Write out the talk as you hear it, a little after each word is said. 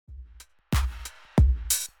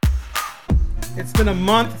It's been a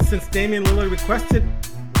month since Damian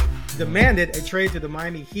Lillard demanded a trade to the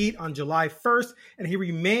Miami Heat on July 1st, and he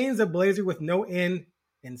remains a Blazer with no end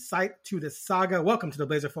in sight to the saga. Welcome to the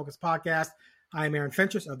Blazer Focus Podcast. I am Aaron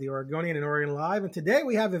Fentress of the Oregonian and Oregon Live, and today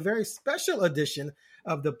we have a very special edition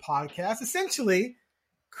of the podcast. Essentially,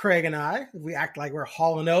 Craig and I, we act like we're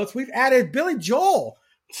Hall & Oates. We've added Billy Joel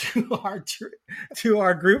to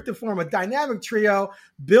our group to form a dynamic trio.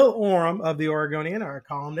 Bill Oram of the Oregonian, our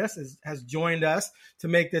columnist, has joined us to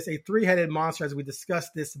make this a three-headed monster as we discuss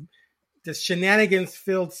this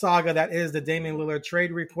shenanigans-filled saga that is the Damian Lillard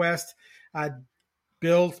trade request.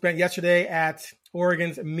 Bill spent yesterday at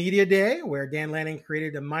Oregon's Media Day, where Dan Lanning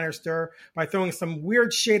created a minor stir by throwing some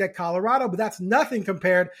weird shade at Colorado, but that's nothing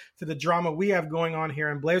compared to the drama we have going on here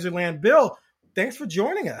in Blazerland. Bill, thanks for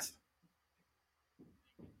joining us.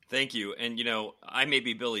 Thank you. And, I may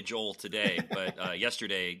be Billy Joel today, but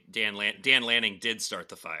yesterday, Dan Lanning did start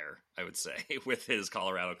the fire, I would say, with his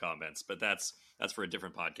Colorado comments. But that's for a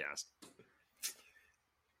different podcast.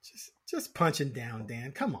 Just punching down,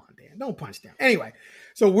 Dan. Come on, Dan. Don't punch down. Anyway,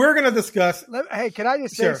 so we're going to discuss. Hey, can I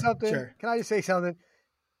just say something? Sure. Can I just say something?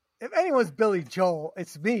 If anyone's Billy Joel,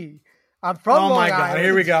 it's me. I'm from Long Island. God,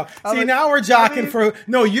 here we go. Now we're jockeying for.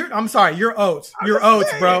 No, I'm sorry. You're Oates. You're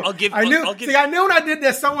Oates, bro. I knew when I did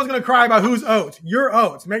this, someone's going to cry about who's Oates. You're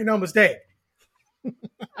Oates. Make no mistake.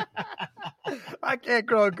 I can't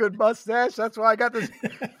grow a good mustache. That's why I got this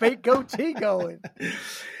fake goatee going.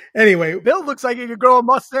 Anyway, Bill looks like he could grow a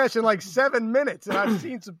mustache in like 7 minutes, and I've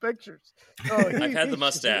seen some pictures. I've had the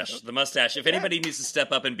mustache. The mustache. If anybody needs to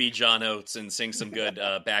step up and be John Oates and sing some good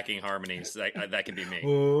backing harmonies, that can be me.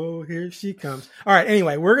 Oh, here she comes. All right.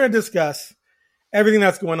 Anyway, we're going to discuss everything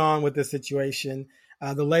that's going on with this situation.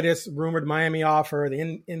 The latest rumored Miami offer,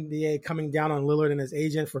 the NBA coming down on Lillard and his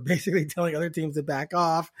agent for basically telling other teams to back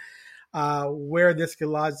off, where this could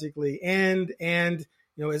logically end, and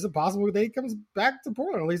is it possible that he comes back to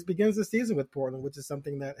Portland, or at least begins the season with Portland, which is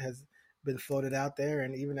something that has been floated out there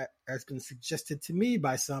and even has been suggested to me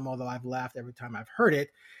by some, although I've laughed every time I've heard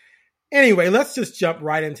it. Anyway, let's just jump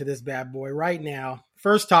right into this bad boy right now.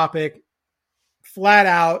 First topic, flat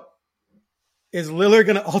out, is Lillard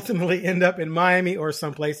going to ultimately end up in Miami or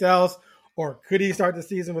someplace else, or could he start the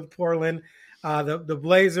season with Portland? The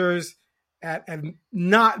Blazers have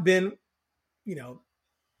not been,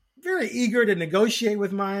 very eager to negotiate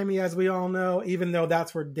with Miami, as we all know, even though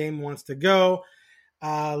that's where Dame wants to go.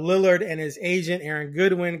 Lillard and his agent, Aaron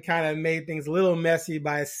Goodwin, kind of made things a little messy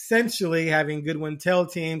by essentially having Goodwin tell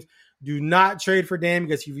teams, do not trade for Dame,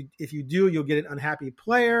 because if you do, you'll get an unhappy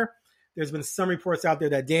player. There's been some reports out there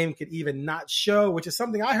that Dame could even not show, which is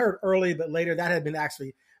something I heard early, but later that had been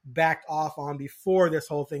actually backed off on before this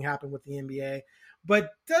whole thing happened with the NBA.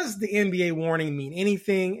 But does the NBA warning mean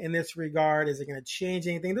anything in this regard? Is it going to change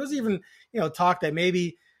anything? There was even, talk that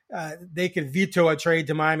maybe they could veto a trade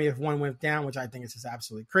to Miami if one went down, which I think is just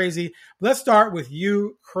absolutely crazy. But let's start with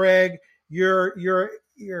you, Craig. Your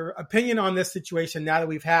opinion on this situation now that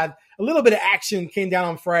we've had a little bit of action came down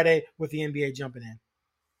on Friday with the NBA jumping in.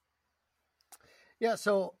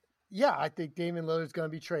 Yeah, I think Damian Lillard is going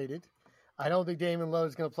to be traded. I don't think Damian Lillard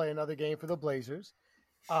is going to play another game for the Blazers.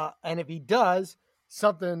 And if he does,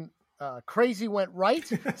 something crazy went right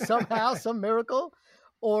somehow, some miracle,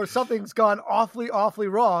 or something's gone awfully, awfully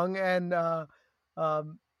wrong, and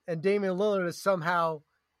Damian Lillard has somehow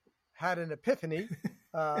had an epiphany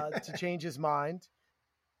to change his mind.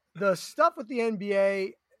 The stuff with the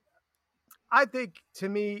NBA, I think, to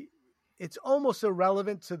me, it's almost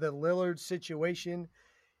irrelevant to the Lillard situation.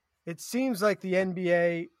 It seems like the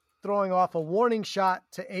NBA throwing off a warning shot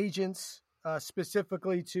to agents,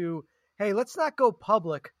 specifically to, hey, let's not go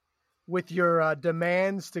public with your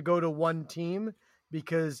demands to go to one team,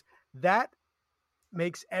 because that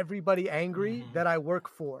makes everybody angry that I work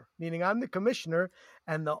for, meaning I'm the commissioner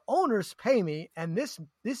and the owners pay me, and this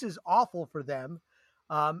is awful for them.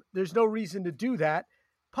 There's no reason to do that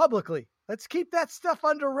publicly. Let's keep that stuff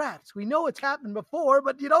under wraps. We know it's happened before,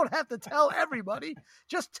 but you don't have to tell everybody.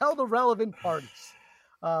 Just tell the relevant parties.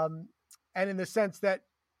 And in the sense that,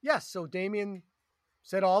 yes, so Damian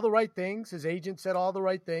said all the right things. His agent said all the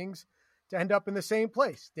right things to end up in the same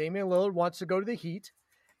place. Damian Lillard wants to go to the Heat.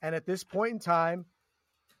 And at this point in time,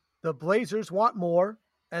 the Blazers want more.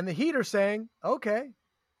 And the Heat are saying, okay,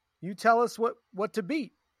 you tell us what to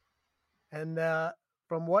beat. And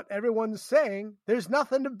from what everyone's saying, there's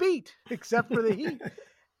nothing to beat except for the Heat.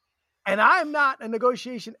 And I'm not a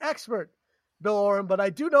negotiation expert, Bill Oram, but I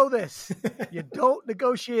do know this. You don't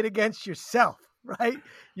negotiate against yourself, right?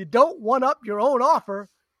 You don't one-up your own offer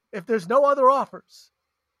if there's no other offers.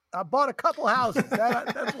 I bought a couple houses.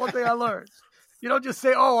 That's one thing I learned. You don't just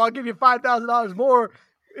say, "Oh, I'll give you $5,000 more"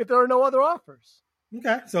 if there are no other offers.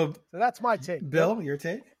 Okay, so that's my take. Bill, your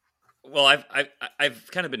take? Well,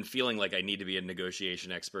 I've kind of been feeling like I need to be a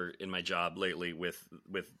negotiation expert in my job lately with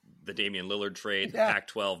the Damian Lillard trade, the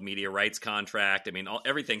Pac-12 media rights contract. I mean,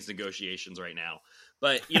 everything's negotiations right now.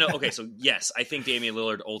 But, okay, so yes, I think Damian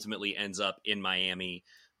Lillard ultimately ends up in Miami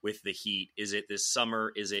with the Heat. Is it this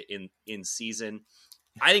summer? Is it in season?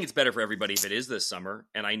 I think it's better for everybody if it is this summer.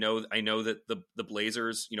 And I know that the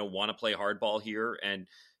Blazers, want to play hardball here and,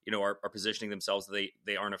 are positioning themselves that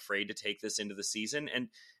they aren't afraid to take this into the season. And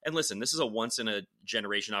listen, this is a once in a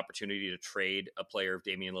generation opportunity to trade a player of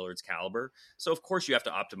Damian Lillard's caliber. So of course you have to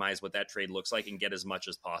optimize what that trade looks like and get as much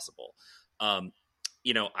as possible.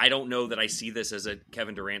 I don't know that I see this as a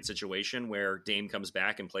Kevin Durant situation where Dame comes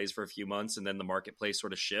back and plays for a few months and then the marketplace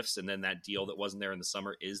sort of shifts. And then that deal that wasn't there in the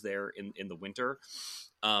summer is there in the winter.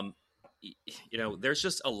 There's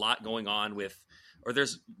just a lot going on or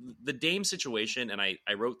there's the Dame situation. And I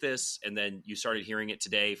wrote this and then you started hearing it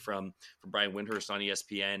today from Brian Windhorst on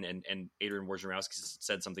ESPN and Adrian Wojnarowski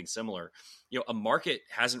said something similar. A market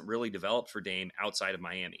hasn't really developed for Dame outside of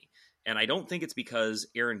Miami. And I don't think it's because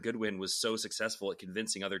Aaron Goodwin was so successful at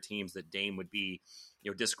convincing other teams that Dame would be,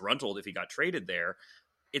 disgruntled if he got traded there.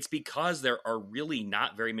 It's because there are really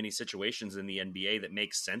not very many situations in the NBA that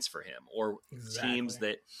make sense for him or teams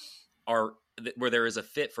that are where there is a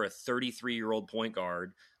fit for a 33-year-old point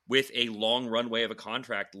guard with a long runway of a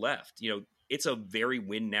contract left. It's a very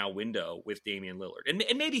win now window with Damian Lillard. And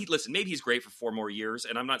maybe he's great for 4 more years.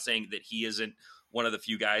 And I'm not saying that he isn't one of the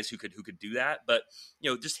few guys who could do that, but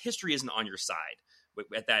just history isn't on your side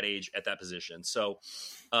at that age, at that position. So,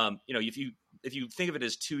 if you think of it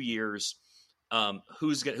as 2 years,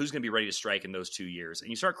 who's going to be ready to strike in those 2 years? And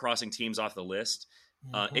you start crossing teams off the list,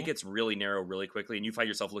 it gets really narrow really quickly, and you find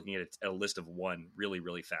yourself looking at a list of one really,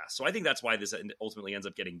 really fast. So I think that's why this ultimately ends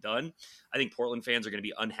up getting done. I think Portland fans are going to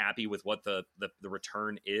be unhappy with what the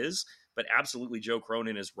return is, but absolutely Joe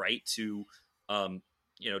Cronin is right to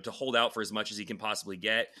to hold out for as much as he can possibly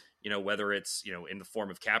get, whether it's, in the form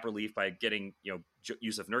of cap relief by getting,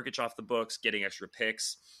 Yusuf Nurkic off the books, getting extra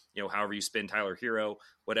picks, however you spin Tyler Hero,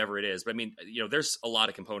 whatever it is. But I mean, there's a lot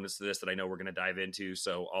of components to this that I know we're going to dive into.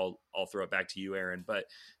 So I'll throw it back to you, Aaron. But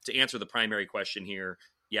to answer the primary question here,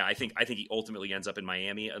 yeah, I think he ultimately ends up in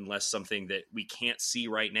Miami unless something that we can't see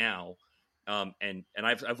right now. And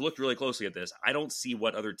I've looked really closely at this. I don't see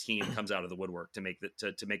what other team comes out of the woodwork to make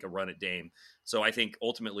to make a run at Dame. So I think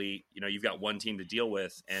ultimately, you've got one team to deal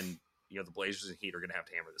with, and the Blazers and Heat are going to have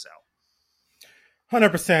to hammer this out.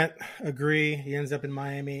 100% agree. He ends up in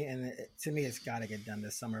Miami, and to me, it's got to get done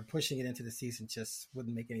this summer. Pushing it into the season just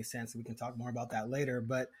wouldn't make any sense. We can talk more about that later.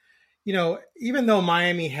 But even though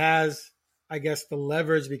Miami has, I guess, the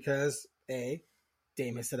leverage because Dame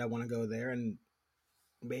has said I want to go there, and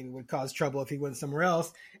maybe would cause trouble if he went somewhere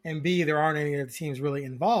else, and B, there aren't any of the teams really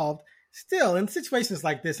involved. Still, in situations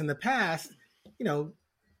like this in the past,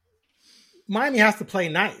 Miami has to play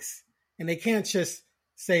nice, and they can't just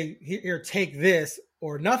say, here, take this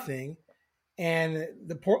or nothing. And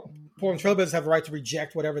the Portland Trailblazers have the right to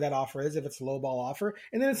reject whatever that offer is, if it's a low ball offer.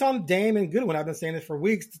 And then it's on Dame and Goodwin, I've been saying this for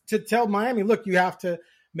weeks, to tell Miami, look, you have to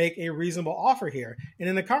make a reasonable offer here. And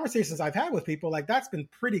in the conversations I've had with people, that's been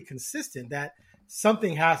pretty consistent, that if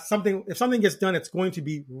something gets done, it's going to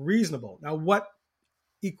be reasonable. Now, what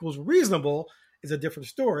equals reasonable is a different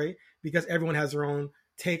story because everyone has their own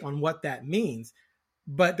take on what that means.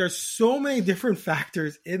 But there's so many different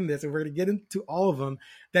factors in this, and we're going to get into all of them,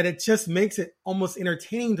 that it just makes it almost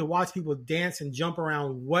entertaining to watch people dance and jump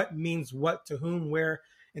around what means what to whom, where,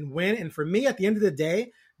 and when. And for me, at the end of the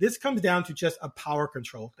day, this comes down to just a power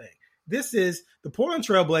control thing. This is the Portland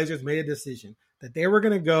Trailblazers made a decision that they were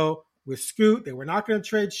going to go with Scoot. They were not going to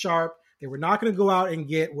trade Sharp. They were not going to go out and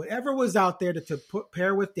get whatever was out there to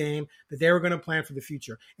pair with Dame, that they were going to plan for the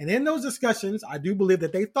future. And in those discussions, I do believe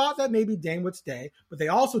that they thought that maybe Dame would stay, but they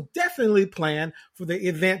also definitely planned for the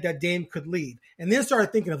event that Dame could leave. And then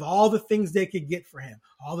started thinking of all the things they could get for him,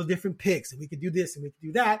 all the different picks, and we could do this and we could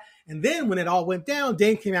do that. And then when it all went down,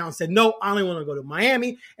 Dame came out and said, no, I only want to go to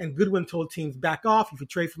Miami. And Goodwin told teams, back off. If you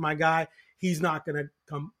trade for my guy, he's not going to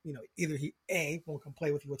come, either he, A, won't come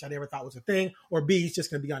play with you, which I never thought was a thing, or B, he's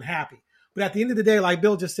just going to be unhappy. But at the end of the day, like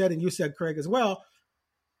Bill just said, and you said, Craig, as well,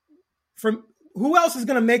 from who else is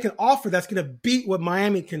going to make an offer that's going to beat what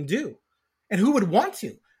Miami can do? And who would want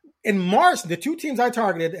to? In March, the two teams I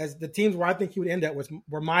targeted as the teams where I think he would end up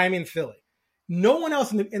were Miami and Philly. No one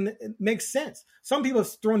else it makes sense. Some people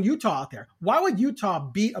have thrown Utah out there. Why would Utah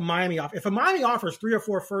beat a Miami offer? If a Miami offers 3 or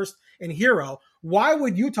 4 firsts and Hero, why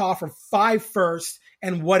would Utah offer 5 firsts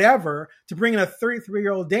and whatever to bring in a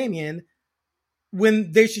 33-year-old Damian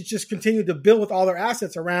when they should just continue to build with all their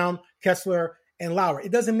assets around Kessler and Lowry.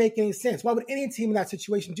 It doesn't make any sense. Why would any team in that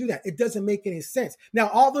situation do that? It doesn't make any sense. Now,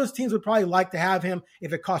 all those teams would probably like to have him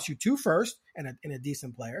if it costs you 2 firsts and a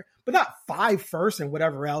decent player, but not 5 firsts and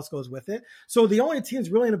whatever else goes with it. So the only teams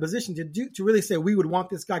really in a position to really say we would want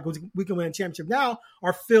this guy because we can win a championship now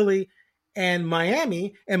are Philly and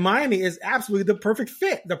Miami. And Miami is absolutely the perfect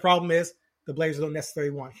fit. The problem is the Blazers don't necessarily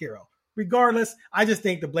want Hero. Regardless, I just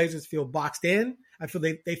think the Blazers feel boxed in. I feel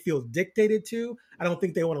they feel dictated to. I don't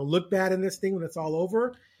think they want to look bad in this thing when it's all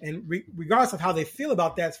over. And regardless of how they feel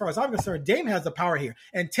about that, as far as I'm concerned, Dame has the power here.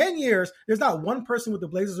 In 10 years, there's not one person with the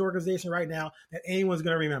Blazers organization right now that anyone's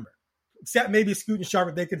going to remember, except maybe Scoot and Sharp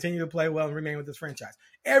if they continue to play well and remain with this franchise.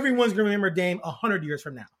 Everyone's going to remember Dame 100 years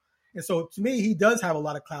from now. And so to me, he does have a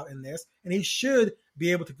lot of clout in this, and he should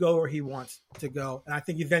be able to go where he wants to go. And I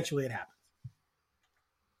think eventually it happens.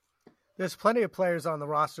 There's plenty of players on the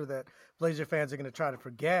roster that Blazer fans are going to try to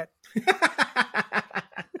forget.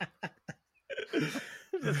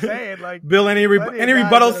 Just saying, like, Bill, any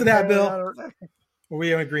rebuttals to that, Bill? Are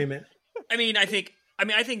we in agreement? I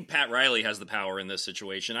think Pat Riley has the power in this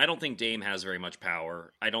situation. I don't think Dame has very much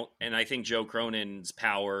power. I think Joe Cronin's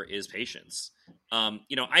power is patience.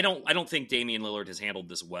 I don't think Damian Lillard has handled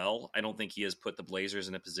this well. I don't think he has put the Blazers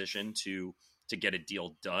in a position to get a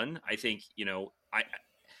deal done. I think,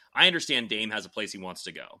 I understand Dame has a place he wants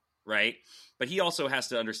to go, right? But he also has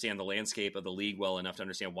to understand the landscape of the league well enough to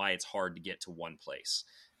understand why it's hard to get to one place.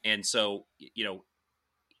 And so,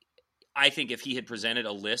 I think if he had presented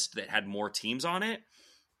a list that had more teams on it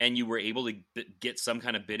and you were able to get some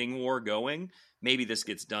kind of bidding war going, maybe this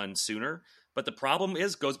gets done sooner. But the problem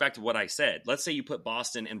goes back to what I said. Let's say you put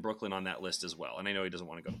Boston and Brooklyn on that list as well. And I know he doesn't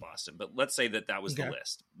want to go to Boston, but let's say that was the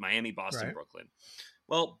list. Miami, Boston, right. Brooklyn.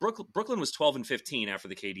 Well, Brooklyn was 12-15 after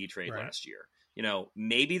the KD trade last year.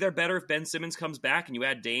 Maybe they're better if Ben Simmons comes back and you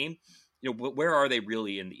add Dame. Where are they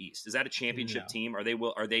really in the East? Is that a championship team? Are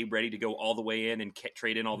they ready to go all the way in and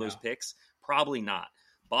trade in all those picks? Probably not.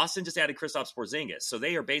 Boston just added Kristaps Porzingis, so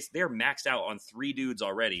they're maxed out on 3 dudes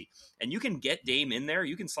already. And you can get Dame in there,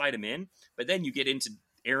 you can slide him in, but then you get into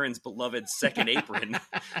Aaron's beloved second apron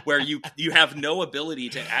where you have no ability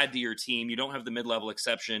to add to your team. You don't have the mid-level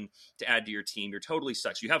exception to add to your team. You're totally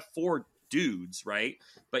stuck. So you have 4 dudes, right?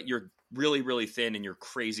 But you're really, really thin and you're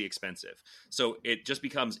crazy expensive. So it just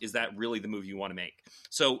becomes, is that really the move you want to make?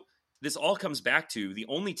 So this all comes back to the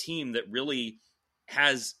only team that really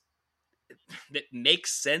that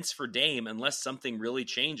makes sense for Dame unless something really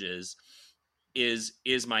changes is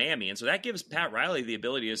Miami. And so that gives Pat Riley the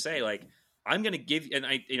ability to say, like, I'm going to give, and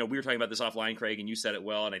we were talking about this offline, Craig, and you said it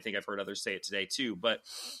well, and I think I've heard others say it today too, but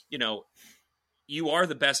you are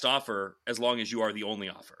the best offer as long as you are the only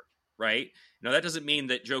offer, right? Now that doesn't mean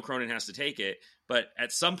that Joe Cronin has to take it, but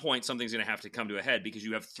at some point something's going to have to come to a head because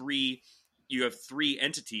you have three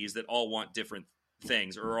entities that all want different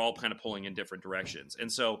things or are all kind of pulling in different directions.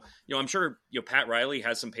 And so, I'm sure, Pat Riley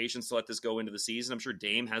has some patience to let this go into the season. I'm sure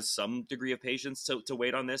Dame has some degree of patience to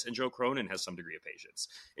wait on this, and Joe Cronin has some degree of patience.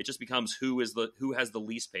 It just becomes who has the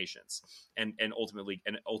least patience and ultimately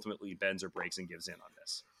bends or breaks and gives in on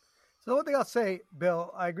this. So one thing I'll say,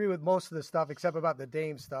 Bill, I agree with most of the stuff except about the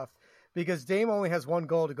Dame stuff, because Dame only has one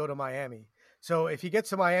goal to go to Miami. So if he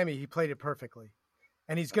gets to Miami, he played it perfectly.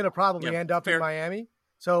 And he's going to probably end up in Miami.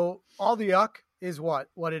 So all the yuck is what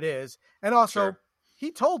it is. And also,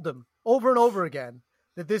 he told them over and over again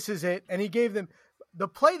that this is it. And he gave them the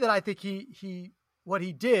play that I think what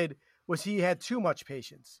he did was he had too much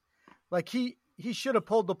patience. Like he should have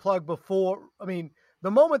pulled the plug before. I mean,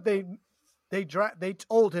 the moment they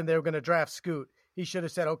told him they were going to draft Scoot, he should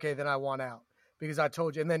have said, okay, then I want out because I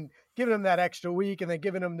told you. And then giving him that extra week and then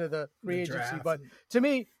giving him to the free agency. But to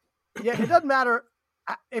me, it doesn't matter.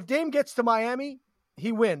 If Dame gets to Miami,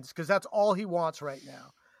 he wins because that's all he wants right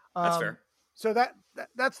now. That's fair. So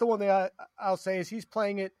that's the one thing I'll say is he's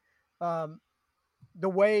playing it the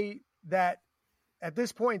way that at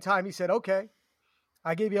this point in time he said, okay,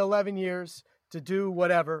 I gave you 11 years to do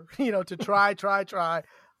whatever, to try.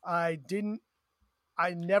 I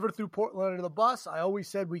never threw Portland under the bus. I always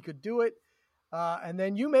said we could do it. And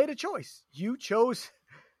then you made a choice. You chose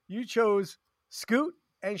Scoot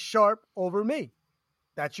and Sharp over me.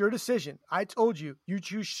 That's your decision. I told you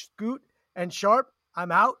choose Scoot and Sharp.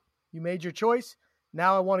 I'm out. You made your choice.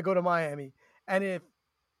 Now I want to go to Miami. And if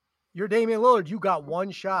you're Damian Lillard, you got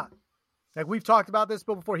one shot. Like we've talked about this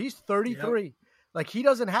before. He's 33. Yep. Like he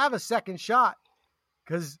doesn't have a second shot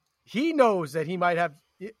because he knows that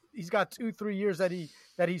he's got 2-3 years that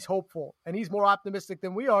he's hopeful, and he's more optimistic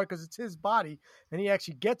than we are because it's his body and he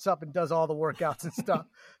actually gets up and does all the workouts and stuff.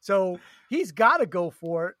 So he's got to go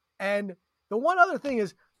for it. And the one other thing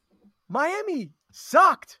is Miami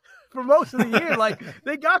sucked for most of the year. Like,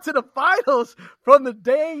 they got to the finals from the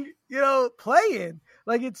dang, play-in.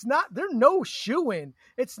 Like, they're no shoo-in.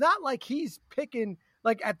 It's not like he's picking,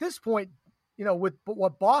 like, at this point, with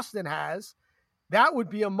what Boston has, that would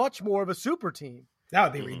be a much more of a super team. That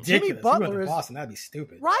would be ridiculous. Jimmy Butler is Boston. That'd be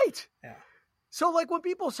stupid. Right. Yeah. So, like, when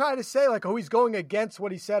people try to say, like, oh, he's going against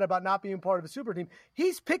what he said about not being part of a super team,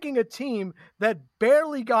 he's picking a team that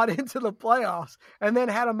barely got into the playoffs and then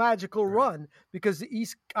had a magical run because the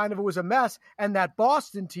East kind of was a mess, and that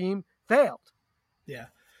Boston team failed. Yeah.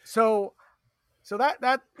 So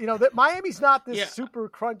that Miami's not this super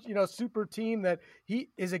super team that he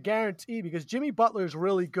is a guarantee, because Jimmy Butler is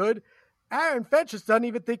really good. Aaron Fentress doesn't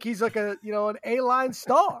even think he's like an A-line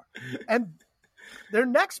star. And their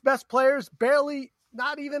next best player is barely,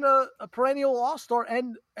 not even a perennial all-star,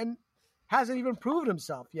 and hasn't even proved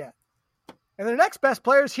himself yet. And their next best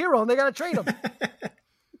player is Hero, and they got to trade him.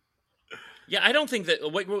 Yeah, I don't think that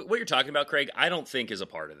what you're talking about, Craig, I don't think is a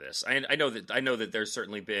part of this. I know that there's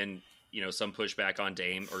certainly been some pushback on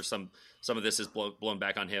Dame, or some of this is blown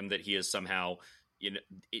back on him, that he is somehow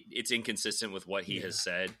it's inconsistent with what he has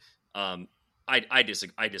said. I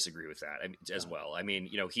disagree with that as well. I mean,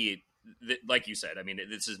 like you said, I mean,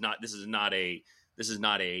 this is not a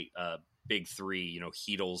big three,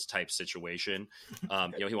 Heatles type situation.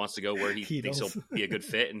 He wants to go where he thinks he'll be a good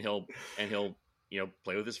fit, and he'll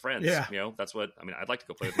play with his friends. Yeah. That's what I mean. I'd like to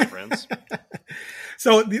go play with my friends.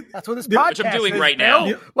 So that's what this podcast which I'm doing is, right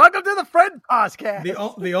now. Welcome to the Friend Podcast.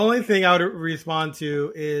 The only thing I would respond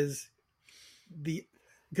to is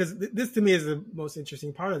because this to me is the most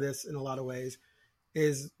interesting part of this in a lot of ways,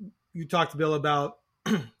 is you talked, Bill, about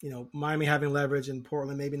Miami having leverage and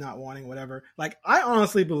Portland maybe not wanting whatever. Like, I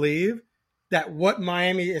honestly believe that what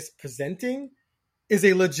Miami is presenting is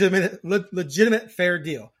a legitimate fair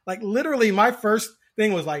deal. Like, literally, my first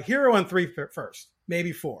thing was like Hero and 3 first,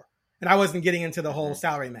 maybe 4. And I wasn't getting into the whole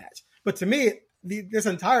salary match. But to me, this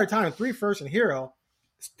entire time, 3 first and Hero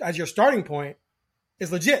as your starting point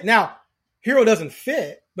is legit. Now, Hero doesn't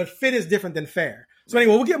fit, but fit is different than fair. So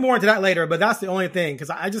anyway, we'll get more into that later, but that's the only thing, because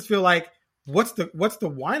I just feel like, what's the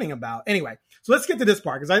whining about? Anyway, so let's get to this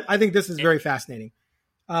part, because I think this is very fascinating,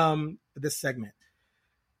 this segment.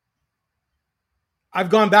 I've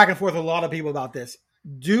gone back and forth with a lot of people about this.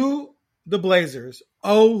 Do the Blazers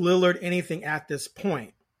owe Lillard anything at this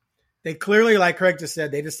point? They clearly, like Craig just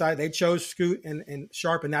said, they chose Scoot and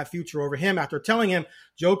Sharp in that future over him, after telling him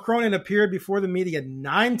Joe Cronin appeared before the media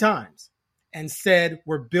 9 times and said,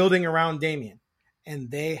 we're building around Damian.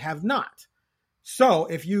 And they have not. So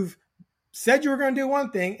if you've said you were going to do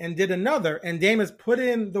one thing and did another, and Dame has put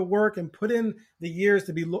in the work and put in the years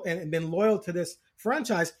to be and been loyal to this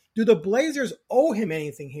franchise, do the Blazers owe him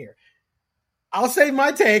anything here? I'll save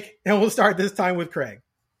my take, and we'll start this time with Craig.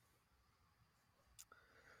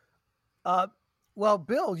 Well,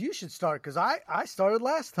 Bill, you should start, because I started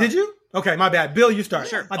last time. Did you? Okay, my bad. Bill, you start.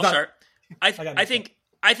 Sure, I'll start. I think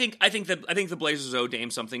the Blazers owe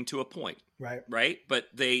Dame something to a point. Right. But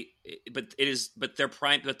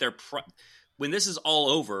when this is all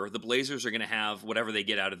over, the Blazers are going to have whatever they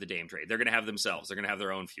get out of the Dame trade. They're going to have themselves. They're going to have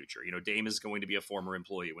their own future. Dame is going to be a former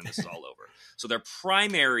employee when this is all over. So their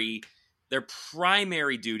primary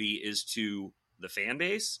duty is to the fan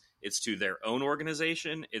base. It's to their own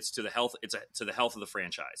organization. It's to the health. To the health of the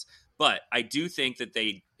franchise. But I do think that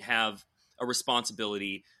they have a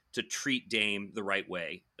responsibility to treat Dame the right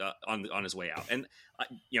way on his way out. And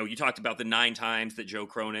you talked about the 9 times that Joe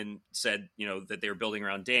Cronin said that they were building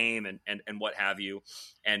around Dame and what have you,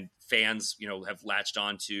 and fans have latched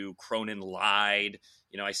on to Cronin lied.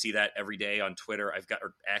 I see that every day on Twitter. I've got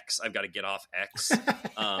to get off X.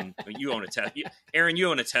 You own a Tesla, Aaron. You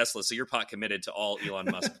own a Tesla, so you're pot committed to all Elon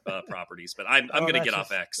Musk properties. But I'm going to get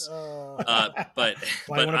off X. But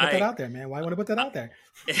why want to put that out there, man? Why want to put that out there?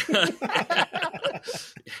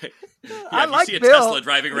 I like you see a Bill. Tesla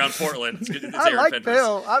driving around Portland. It's I like Fentress.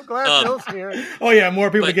 Bill. I'm glad Bill's here. Oh yeah,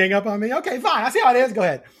 more people getting up on me. Okay, fine. I see how it is. Go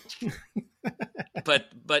ahead. but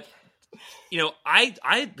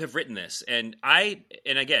I have written this, and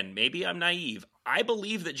again, maybe I'm naive. I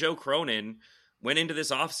believe that Joe Cronin went into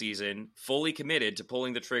this offseason fully committed to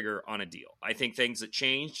pulling the trigger on a deal. I think things that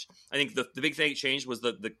changed. I think the big thing that changed was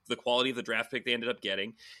the quality of the draft pick they ended up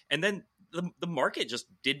getting. And then the market just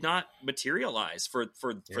did not materialize for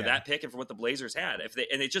that pick and for what the Blazers had.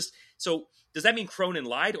 So does that mean Cronin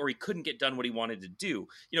lied, or he couldn't get done what he wanted to do?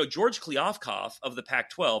 George Kliavkoff of the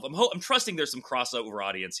Pac-12. I'm trusting there's some crossover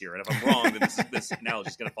audience here, and if I'm wrong, then this analogy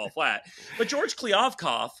is going to fall flat. But George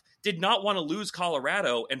Kliavkoff did not want to lose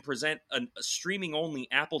Colorado and present a streaming only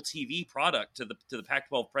Apple TV product to the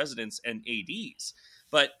Pac-12 presidents and ADs.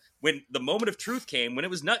 But when the moment of truth came, when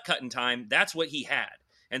it was nut cutting time, that's what he had.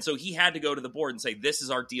 And so he had to go to the board and say, this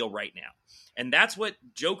is our deal right now. And that's what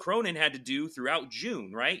Joe Cronin had to do throughout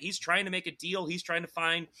June, right? He's trying to make a deal. He's trying to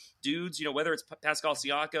find dudes, whether it's Pascal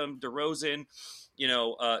Siakam, DeRozan,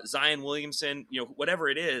 Zion Williamson, whatever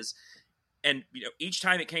it is. And, each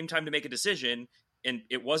time it came time to make a decision and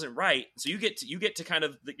it wasn't right. So you get to kind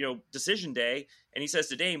of, decision day. And he says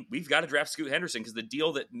to Dame, we've got to draft Scoot Henderson because the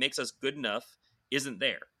deal that makes us good enough isn't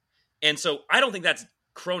there. And so I don't think that's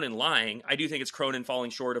Cronin lying. I do think it's Cronin falling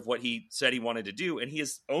short of what he said he wanted to do, and he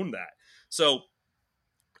has owned that. So,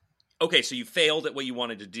 okay, so you failed at what you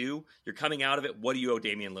wanted to do. You're coming out of it. What do you owe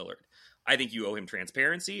Damian Lillard? I think you owe him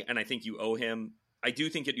transparency, and I think you owe him – I do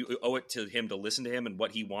think that you owe it to him to listen to him and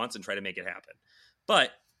what he wants and try to make it happen. But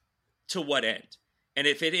to what end? And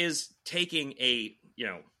if it is taking a –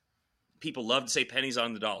 people love to say pennies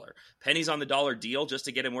on the dollar deal just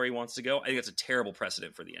to get him where he wants to go. I think that's a terrible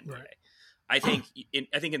precedent for the NBA. Right. I think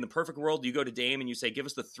in the perfect world, you go to Dame and you say, give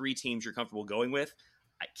us the 3 teams you're comfortable going with.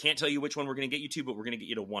 I can't tell you which one we're going to get you to, but we're going to get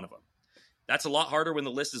you to one of them. That's a lot harder when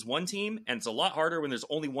the list is one team, and it's a lot harder when there's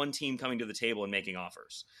only one team coming to the table and making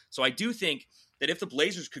offers. So I do think that if the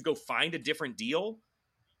Blazers could go find a different deal,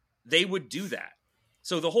 they would do that.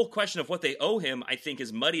 So the whole question of what they owe him, I think,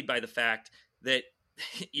 is muddied by the fact that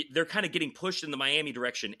they're kind of getting pushed in the Miami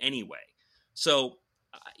direction anyway. So,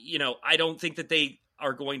 I don't think that they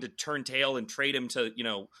are going to turn tail and trade him to,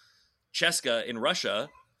 Cheska in Russia.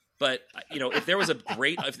 But, if there was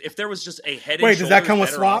if there was just a head and wait, does that come with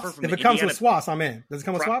swaps? If it comes with swaps, I'm in. Does it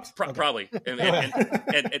come with swaps? Okay. Probably.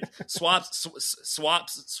 And swaps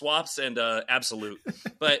and absolute.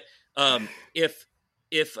 But if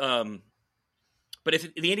the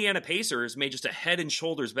Indiana Pacers made just a head and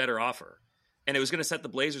shoulders better offer, and it was going to set the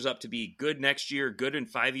Blazers up to be good next year, good in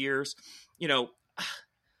 5 years,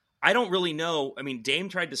 I don't really know. I mean,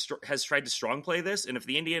 Dame has tried to strong play this, and if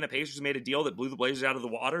the Indiana Pacers made a deal that blew the Blazers out of the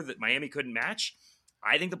water that Miami couldn't match,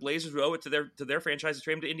 I think the Blazers would owe it to their franchise to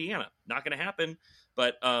trade him to Indiana. Not going to happen,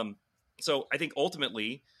 but so I think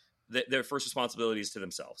ultimately their first responsibility is to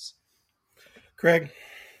themselves. Craig,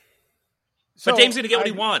 but Dame's going to get what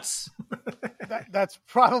he wants. That's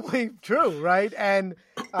probably true, right? And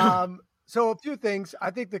so a few things.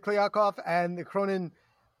 I think the Kliavkoff and the Cronin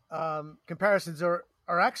comparisons are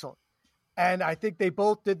excellent. And I think they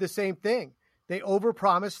both did the same thing. They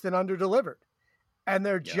overpromised and underdelivered. And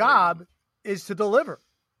their job is to deliver.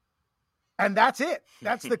 And that's it.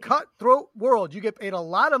 That's the cutthroat world. You get paid a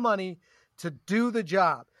lot of money to do the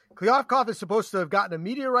job. Kliavkoff is supposed to have gotten a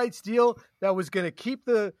media rights deal that was going to keep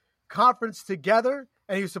the conference together,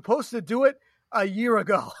 and he was supposed to do it a year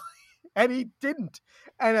ago. And he didn't.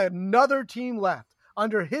 And another team left.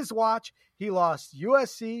 Under his watch, he lost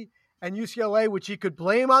USC and UCLA, which he could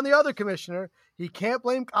blame on the other commissioner. He can't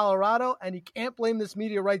blame Colorado, and he can't blame this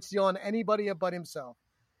media rights deal on anybody but himself.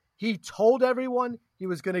 He told everyone he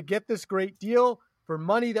was going to get this great deal for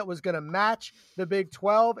money that was going to match the Big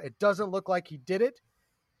 12. It doesn't look like he did it.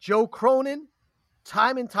 Joe Cronin,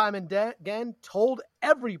 time and time again, told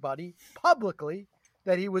everybody publicly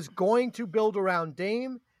that he was going to build around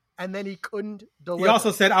Dame, and then he couldn't deliver. He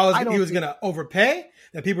also said he was going to overpay,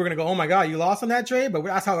 that people were going to go, oh my God, you lost on that trade, but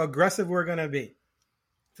that's how aggressive we're going to be.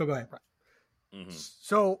 So go ahead. Right. Mm-hmm.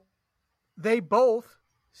 So they both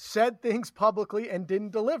said things publicly and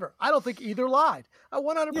didn't deliver. I don't think either lied. I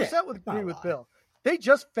 100% would agree with Bill. They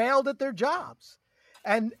just failed at their jobs.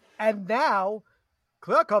 And now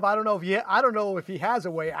Kliavkoff, I don't know if he has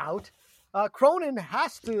a way out. Cronin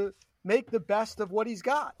has to make the best of what he's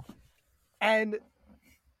got. And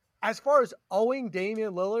as far as owing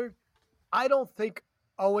Damian Lillard, I don't think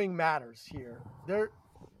owing matters here.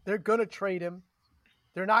 They're going to trade him.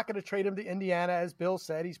 They're not going to trade him to Indiana, as Bill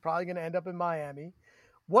said. He's probably going to end up in Miami.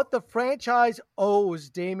 What the franchise owes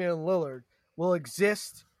Damian Lillard will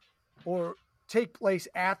exist or take place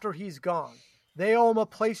after he's gone. They owe him a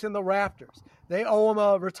place in the rafters. They owe him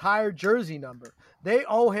a retired jersey number. They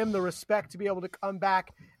owe him the respect to be able to come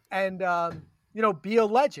back and be a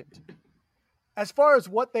legend. As far as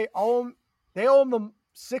what they owe him the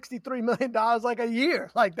 $63 million like a year.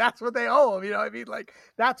 Like, that's what they owe him. You know what I mean? Like,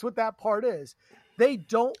 that's what that part is.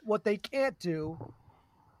 What they can't do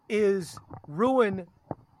is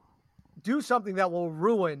do something that will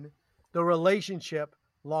ruin the relationship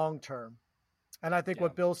long term. And I think Yeah.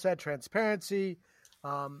 what Bill said, transparency,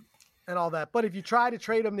 and all that. But if you try to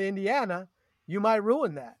trade him to Indiana, you might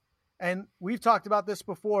ruin that. And we've talked about this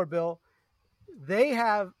before, Bill. They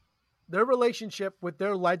have their relationship with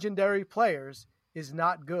their legendary players is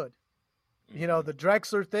not good. You know, the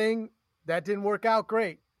Drexler thing, that didn't work out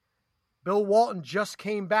great. Bill Walton just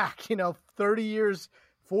came back, 30 years,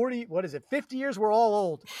 40, 50 years? We're all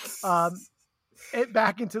old.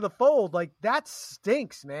 Back into the fold. Like, that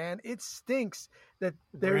stinks, man. It stinks that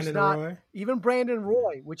there's even Brandon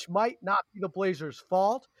Roy, which might not be the Blazers'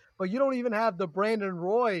 fault, but you don't even have the Brandon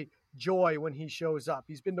Roy joy when he shows up.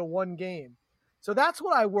 He's been to one game. So that's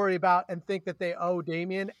what I worry about and think that they owe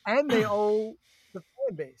Damian and they owe the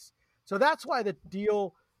fan base. So that's why the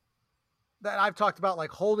deal that I've talked about, like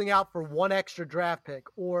holding out for one extra draft pick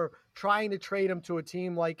or trying to trade him to a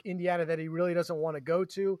team like Indiana that he really doesn't want to go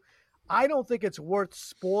to, I don't think it's worth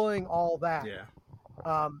spoiling all that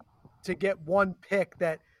to get one pick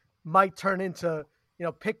that might turn into,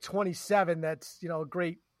 pick 27. That's, a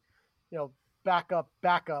great,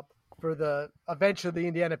 backup for the eventually the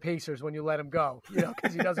Indiana Pacers when you let him go,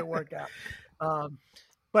 because he doesn't work out.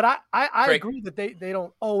 But I agree that they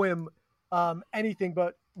don't owe him anything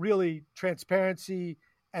but really transparency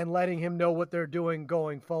and letting him know what they're doing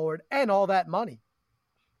going forward and all that money.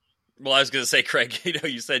 Well, I was going to say, Craig,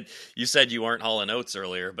 you said you aren't hauling oats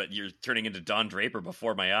earlier, but you're turning into Don Draper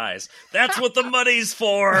before my eyes. That's what the money's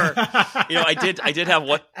for. I did have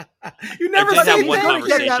what you never say one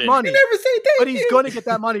conversation. That money. You never say thank but he's going to get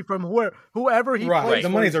that money from whoever he plays. The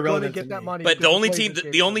money's irrelevant to get that money. But the only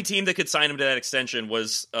team that could sign him to that extension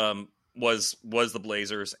was the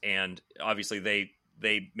Blazers, and obviously they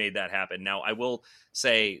made that happen. Now, I will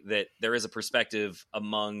say that there is a perspective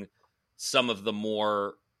among some of the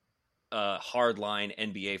more hardline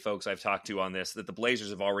NBA folks I've talked to on this, that the Blazers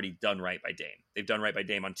have already done right by Dame. They've done right by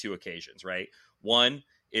Dame on two occasions, right? One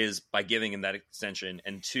is by giving him that extension,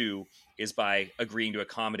 and two is by agreeing to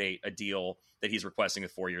accommodate a deal that he's requesting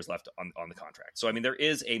with 4 years left on the contract. So, I mean, there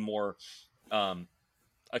is a more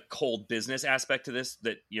a cold business aspect to this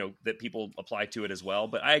that people apply to it as well.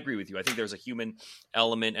 But I agree with you. I think there's a human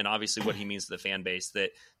element, and obviously what he means to the fan base,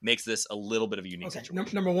 that makes this a little bit of a unique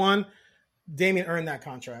situation. Number one, Damian earned that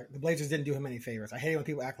contract. The Blazers didn't do him any favors. I hate it when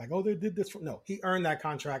people act like, oh, they did this. No, he earned that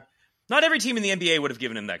contract. Not every team in the NBA would have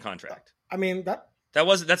given him that contract. I mean,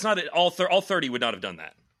 that's not it. All 30 would not have done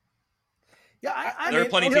that. Yeah, there are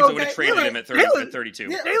plenty of teams that would have traded him at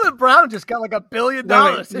 32. Yeah, Jaylen Brown just got like $1 billion.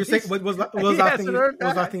 You're saying, what was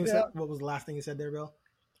the last thing you said there, Bill?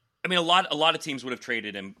 I mean, a lot of teams would have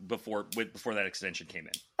traded him before that extension came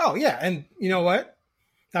in. Oh yeah, and you know what?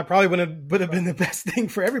 That probably would have been the best thing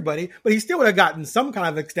for everybody, but he still would have gotten some kind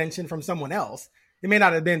of extension from someone else. It may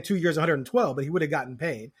not have been 2 years, 112, but he would have gotten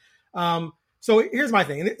paid. So here's my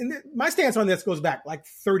thing. And my stance on this goes back like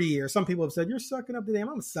 30 years. Some people have said, you're sucking up the Dame.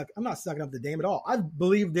 I'm not sucking up the Dame at all. I've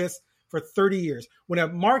believed this for 30 years. When a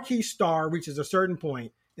marquee star reaches a certain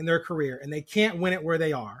point in their career and they can't win it where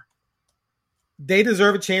they are, they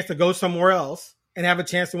deserve a chance to go somewhere else and have a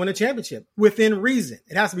chance to win a championship within reason.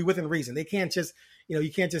 It has to be within reason. They can't just,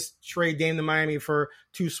 you can't just trade Dame to Miami for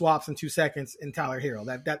 2 swaps in 2 seconds and Tyler Hero.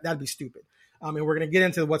 That'd be stupid. And we're going to get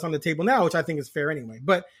into what's on the table now, which I think is fair anyway.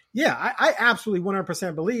 But yeah, I absolutely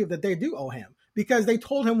 100% believe that they do owe him because they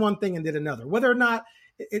told him one thing and did another. Whether or not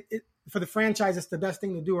it for the franchise it's the best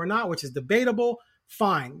thing to do or not, which is debatable,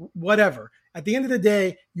 fine, whatever. At the end of the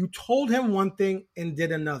day, you told him one thing and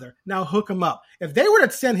did another. Now hook him up. If they were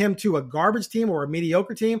to send him to a garbage team or a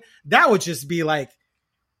mediocre team, that would just be like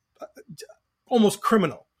almost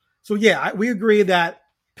criminal. So yeah, we agree that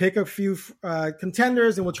pick a few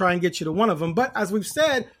contenders and we'll try and get you to one of them. But as we've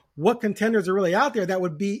said, what contenders are really out there that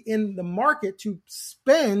would be in the market to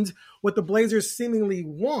spend what the Blazers seemingly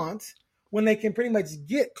want when they can pretty much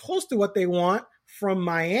get close to what they want from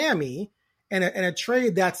Miami and a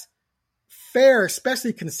trade that's fair,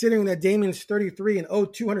 especially considering that Damian's 33 and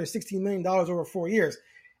owed $216 million over 4 years.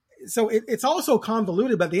 So it's also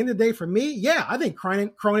convoluted, but at the end of the day, for me, yeah, I think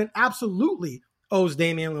Cronin absolutely owes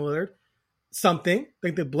Damian Lillard something. I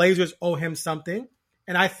think the Blazers owe him something.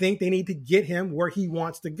 And I think they need to get him where he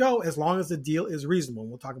wants to go as long as the deal is reasonable.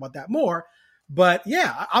 We'll talk about that more. But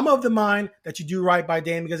yeah, I'm of the mind that you do right by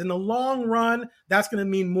Dame because in the long run, that's going to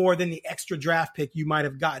mean more than the extra draft pick you might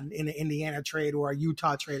have gotten in an Indiana trade or a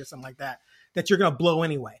Utah trade or something like that you're going to blow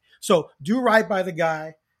anyway. So do right by the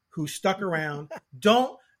guy who stuck around.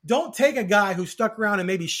 Don't take a guy who stuck around and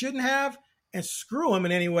maybe shouldn't have and screw him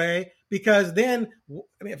in any way, because then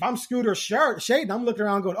if I'm Scooter Shaden, I'm looking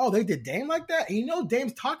around going, oh, they did Dame like that? And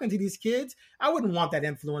Dame's talking to these kids. I wouldn't want that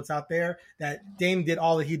influence out there, that Dame did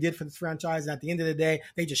all that he did for this franchise, and at the end of the day,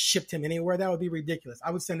 they just shipped him anywhere. That would be ridiculous.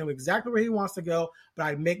 I would send him exactly where he wants to go, but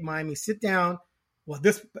I'd make Miami sit down. Well,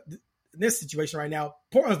 in this situation right now,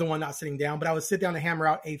 Portland's the one not sitting down, but I would sit down and hammer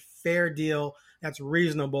out a fair deal that's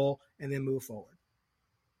reasonable and then move forward.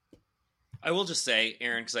 I will just say,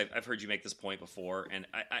 Aaron, because I've heard you make this point before, and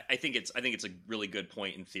I think it's a really good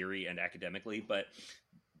point in theory and academically, but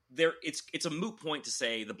it's a moot point to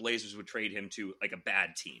say the Blazers would trade him to like a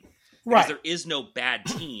bad team, because there is no bad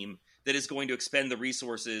team that is going to expend the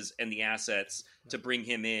resources and the assets to bring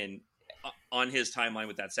him in on his timeline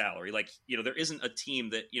with that salary. Like, there isn't a team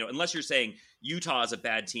that, unless you're saying Utah is a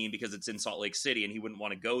bad team because it's in Salt Lake City and he wouldn't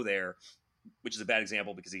want to go there, which is a bad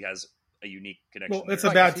example because he has a unique connection. Well, it's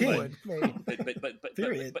a bad team.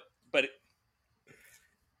 But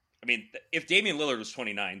I mean, if Damian Lillard was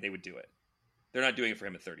 29, they would do it. They're not doing it for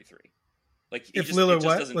him at 33. Like, if Lillard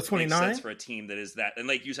was 29, make sense for a team that is that, and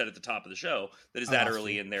like you said at the top of the show, that is that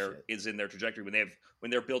early in their trajectory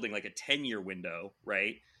when they're building like a 10-year window,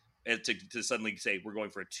 right? And to suddenly say we're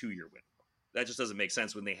going for a 2-year window. That just doesn't make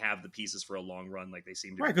sense when they have the pieces for a long run, like they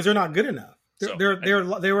seem to. Right, because they're not good enough. They were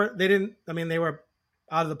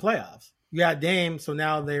out of the playoffs. You got Dame, so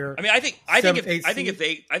now they're. I mean, I think if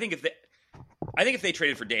they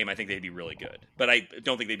traded for Dame, I think they'd be really good. But I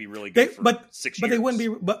don't think they'd be really good for 6 years. But they wouldn't be.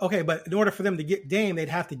 But in order for them to get Dame, they'd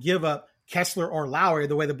have to give up Kessler or Lowry,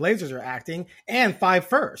 the way the Blazers are acting, and 5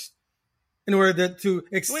 firsts in order to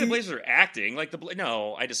exceed. The way the Blazers are acting,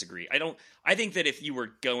 no, I disagree. I think that if you were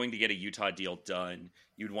going to get a Utah deal done,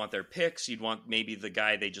 you'd want their picks. You'd want maybe the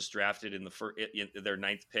guy they just drafted in their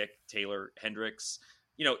 9th pick, Taylor Hendricks.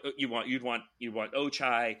 You'd want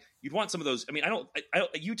Ochai. You'd want some of those. I mean,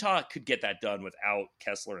 Utah could get that done without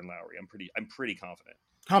Kessler and Lowry. I'm pretty confident.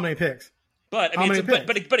 How many picks? But I mean,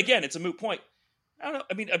 but again, it's a moot point. I don't know.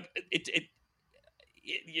 I mean,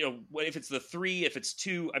 if it's the 3, if it's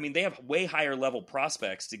 2, I mean, they have way higher level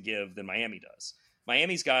prospects to give than Miami does.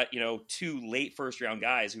 Miami's got 2 late first round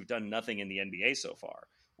guys who've done nothing in the NBA so far,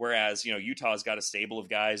 whereas Utah's got a stable of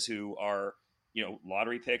guys who are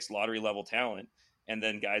lottery picks, lottery level talent. And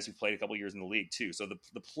then guys who've played a couple years in the league too. So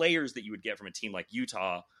the players that you would get from a team like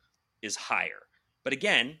Utah is higher. But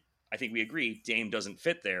again, I think we agree Dame doesn't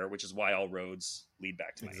fit there, which is why all roads lead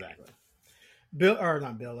back to Miami.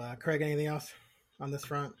 Exactly. Craig, anything else on this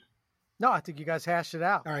front? No, I think you guys hashed it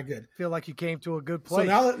out. All right, good. Feel like you came to a good place.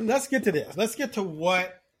 So now let's get to this. Let's get to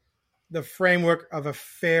what the framework of a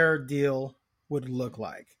fair deal would look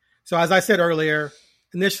like. So as I said earlier,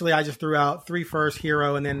 initially I just threw out 3 first,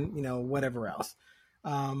 Hero, and then whatever else.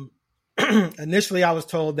 Initially I was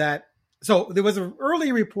told that, so there was an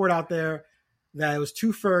early report out there that it was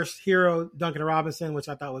 2 first, Hero, Duncan Robinson, which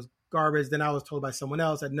I thought was garbage. Then I was told by someone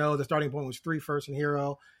else that no, the starting point was 3 first and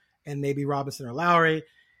Hero, and maybe Robinson or Lowry.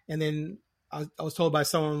 And then I was told by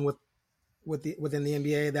someone within the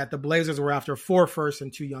NBA that the Blazers were after 4 firsts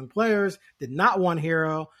and 2 young players, did not want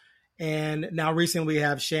Hero. And now recently we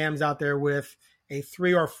have Shams out there with a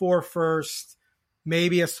 3 or 4 first,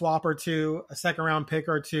 maybe a swap or 2, a second round pick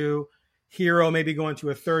or 2, Hero maybe going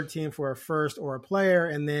to a 3rd team for a first or a player,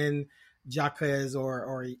 and then Jaquez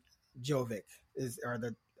or Jovic are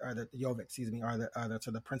the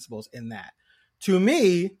principles in that. To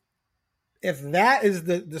me, if that is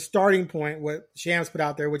the starting point, what Shams put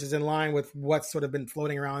out there, which is in line with what's sort of been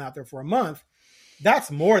floating around out there for a month,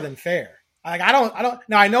 that's more than fair. Like I don't.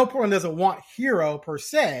 Now I know Portland doesn't want Hero per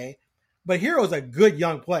se, but Hero is a good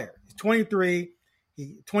young player. He's 23.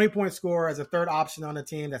 He 20-point scorer as a 3rd option on the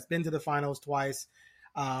team that's been to the finals twice.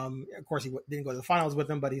 Of course, he didn't go to the finals with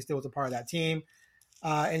them, but he still was a part of that team.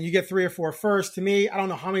 And you get 3 or 4 firsts. To me, I don't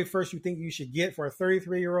know how many firsts you think you should get for a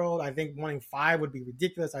 33-year-old. I think wanting 5 would be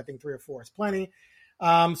ridiculous. I think 3 or 4 is plenty.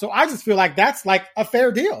 So I just feel like that's like a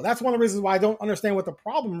fair deal. That's one of the reasons why I don't understand what the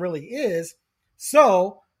problem really is.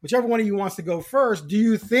 So whichever one of you wants to go first, do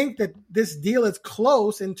you think that this deal is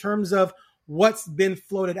close in terms of what's been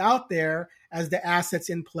floated out there as the assets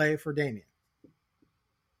in play for Damian?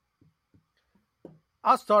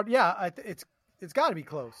 I'll start. Yeah, it's got to be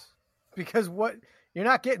close, because what you're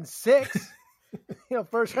not getting 6,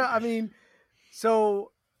 first round. I mean,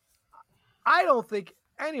 so I don't think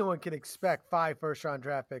anyone can expect 5 first-round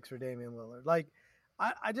draft picks for Damian Lillard. Like,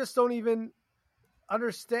 I just don't even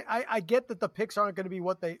understand. I get that the picks aren't going to be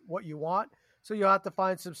what you want, so you'll have to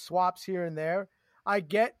find some swaps here and there.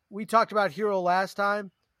 We talked about Hero last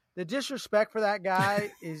time. The disrespect for that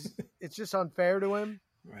guy it's just unfair to him.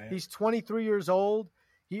 Right. He's 23 years old.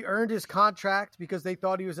 He earned his contract because they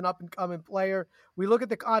thought he was an up-and-coming player. We look at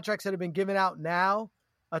the contracts that have been given out now.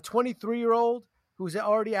 A 23-year-old who's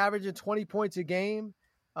already averaging 20 points a game,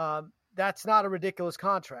 that's not a ridiculous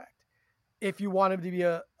contract if you want him to be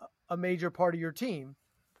a major part of your team.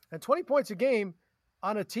 And 20 points a game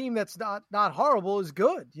on a team that's not horrible is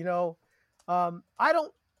good. I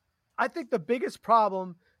think the biggest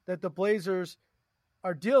problem that the Blazers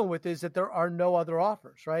are dealing with is that there are no other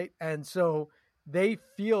offers, right? And so they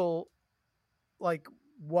feel like,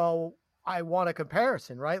 well, I want a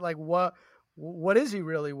comparison, right? Like what is he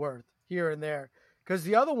really worth here and there? Because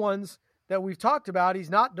the other ones that we've talked about, he's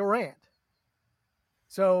not Durant.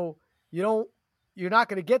 So you're not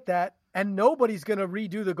going to get that. And nobody's going to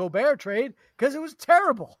redo the Gobert trade because it was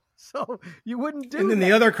terrible. So you wouldn't do that. And then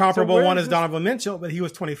the other comparable one is Donovan Mitchell, but he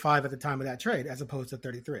was 25 at the time of that trade as opposed to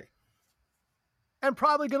 33. And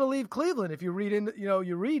probably going to leave Cleveland if you read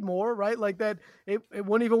you read more, right? Like that, it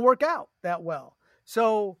wouldn't even work out that well.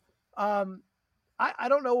 So I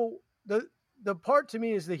don't know. The part to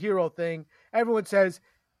me is the hero thing. Everyone says,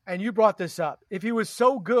 and you brought this up, if he was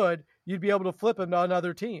so good, you'd be able to flip him to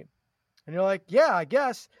another team. And you're like, yeah, I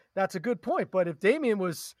guess that's a good point. But if Damian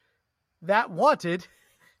was that wanted,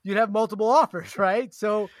 you'd have multiple offers, right?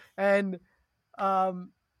 So, and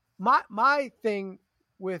my thing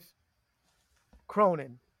with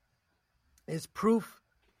Cronin is proof,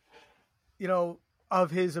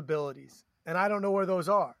 of his abilities. And I don't know where those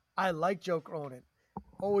are. I like Joe Cronin.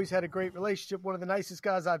 Always had a great relationship, one of the nicest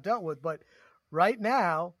guys I've dealt with. But right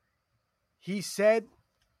now, he said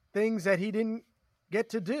things that he didn't get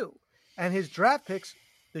to do. And his draft picks,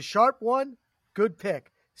 the Sharp one, good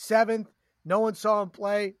pick. 7th, no one saw him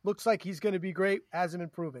play. Looks like he's going to be great. Hasn't been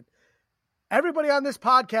proven. Everybody on this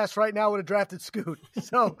podcast right now would have drafted Scoot.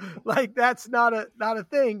 So, that's not a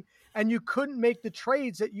thing. And you couldn't make the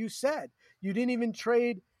trades that you said. You didn't even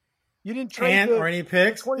trade. You didn't trade Ant or any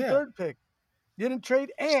picks. 23rd pick. You didn't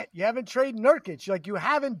trade Ant. You haven't traded Nurkic. You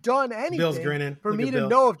haven't done anything Bill's grinning. for me to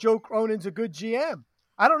know if Joe Cronin's a good GM.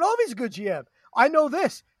 I don't know if he's a good GM. I know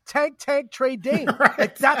this. Tank, trade Dame.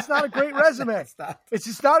 Right. That's not a great resume. It's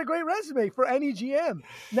just not a great resume for any GM.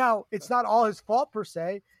 Now, it's not all his fault per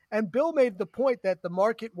se. And Bill made the point that the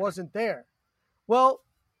market wasn't there. Well,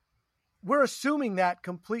 we're assuming that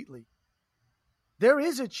completely. There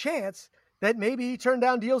is a chance that maybe he turned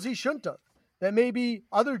down deals he shouldn't have, that maybe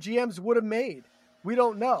other GMs would have made. We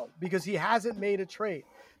don't know because he hasn't made a trade.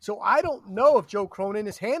 So I don't know if Joe Cronin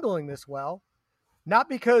is handling this well, not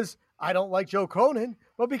because I don't like Joe Cronin,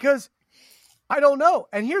 but because I don't know.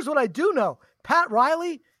 And here's what I do know. Pat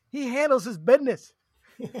Riley, he handles his business.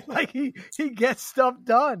 He gets stuff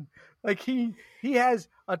done. He has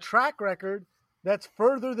a track record that's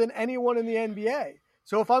further than anyone in the NBA.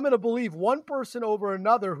 So if I'm going to believe one person over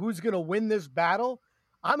another who's going to win this battle,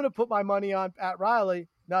 I'm going to put my money on Pat Riley,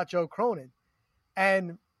 not Joe Cronin.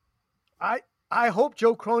 And I hope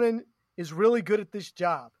Joe Cronin is really good at this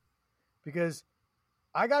job because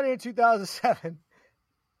I got here in 2007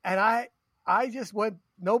 and I just went,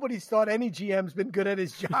 nobody's thought any GM's been good at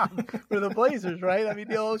his job for the Blazers, right? I mean,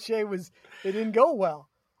 Neil O'Shea it didn't go well.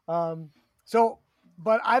 But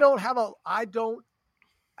I don't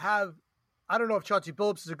know if Chauncey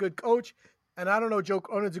Billups is a good coach, and I don't know Joe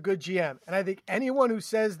Cronin's a good GM. And I think anyone who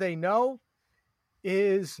says they know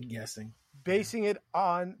is guessing, basing it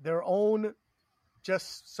on their own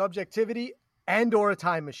just subjectivity and or a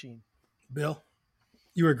time machine. Bill,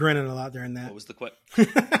 you were grinning a lot during that. What was the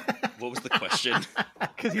question?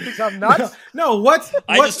 Because he thinks I'm nuts? No, what?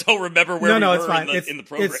 I just don't remember where we it's were fine. in the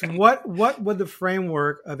program. It's what would the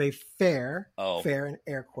framework of a fair in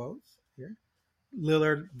air quotes here,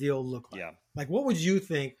 Lillard deal look like? Yeah. Like, what would you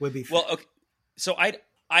think would be fair? Well, okay. So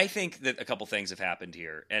I think that a couple things have happened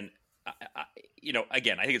here. And,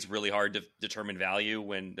 again, I think it's really hard to determine value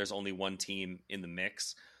when there's only one team in the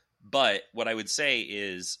mix. But what I would say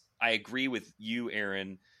is I agree with you,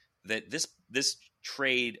 Aaron, that this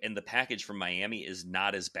trade and the package from Miami is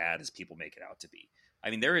not as bad as people make it out to be.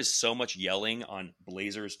 I mean, there is so much yelling on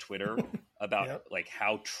Blazers Twitter about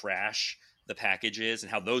how trash the package is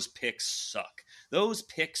and how those picks suck. Those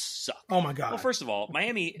picks suck. Oh my God. Well, first of all,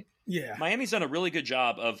 Miami's done a really good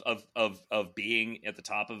job of being at the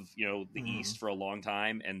top of, the East for a long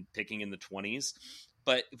time and picking in the 20s.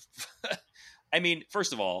 But I mean,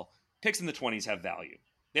 first of all, picks in the 20s have value.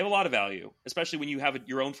 They have a lot of value, especially when you have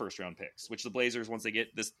your own first round picks, which the Blazers, once they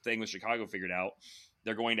get this thing with Chicago figured out,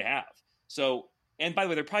 they're going to have. So, and by the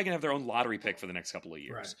way, they're probably going to have their own lottery pick for the next couple of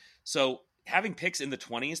years. Right. So having picks in the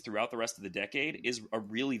 20s throughout the rest of the decade is a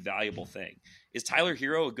really valuable thing. Is Tyler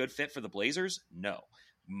Hero a good fit for the Blazers? No.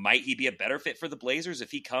 might he be a better fit for the Blazers if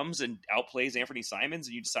he comes and outplays Anthony Simons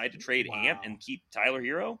and you decide to trade Ant and keep Tyler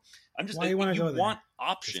Hero? I'm just you want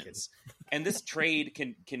options, and this trade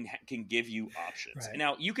can give you options. Right.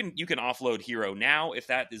 Now you can offload Hero now if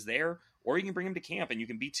that is there, or you can bring him to camp and you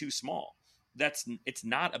can be too small. It's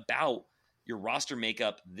not about your roster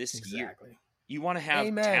makeup this year. You want to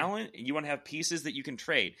have talent and you want to have pieces that you can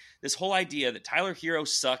trade. This whole idea that Tyler Hero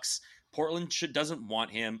sucks, Portland doesn't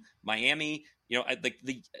want him, Miami.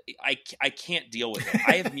 I can't deal with it.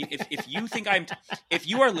 I have if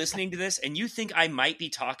you are listening to this and you think I might be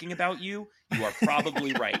talking about you, you are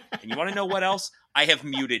probably right. And you want to know what else? I have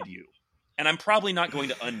muted you, and I'm probably not going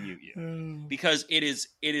to unmute you because it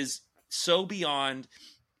is so beyond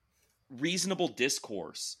reasonable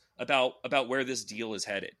discourse about where this deal is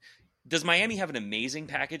headed. Does Miami have an amazing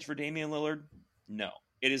package for Damian Lillard? No,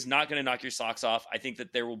 it is not going to knock your socks off. I think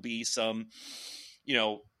that there will be some,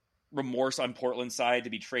 remorse on Portland's side to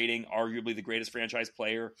be trading arguably the greatest franchise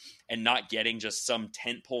player and not getting just some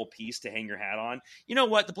tentpole piece to hang your hat on. You know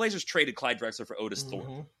what? The Blazers traded Clyde Drexler for Otis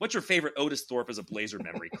Thorpe. What's your favorite Otis Thorpe as a Blazer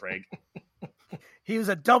memory, Craig? He was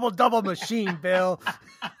a double machine, Bill.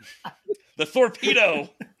 The Torpedo.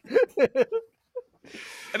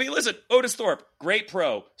 I mean, listen, Otis Thorpe, great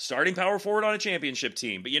pro, starting power forward on a championship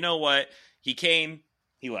team. But you know what? He came,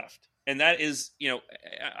 he left. And that is,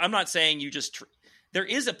 I'm not saying you just there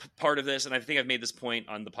is a part of this, and I think I've made this point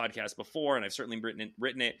on the podcast before, and I've certainly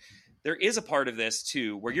written it. There is a part of this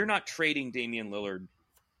too, where you're not trading Damian Lillard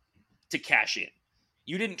to cash in.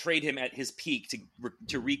 You didn't trade him at his peak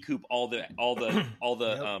to recoup all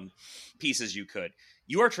the pieces you could.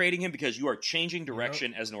 You are trading him because you are changing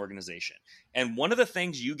direction as an organization. And one of the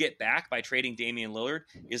things you get back by trading Damian Lillard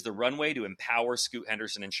is the runway to empower Scoot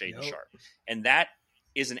Henderson and Shaedon Sharpe. And that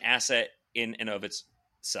is an asset in and of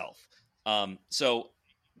itself. So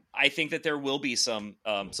I think that there will be some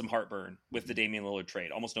heartburn with the Damian Lillard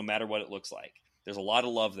trade, almost no matter what it looks like. There's a lot of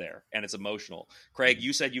love there, and it's emotional. Craig,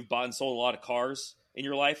 you said you've bought and sold a lot of cars in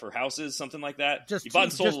your life, or houses, something like that. You bought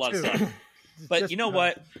and sold a lot of stuff. But you know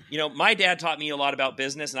what? My dad taught me a lot about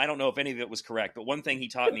business, and I don't know if any of it was correct, but one thing he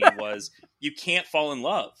taught me was you can't fall in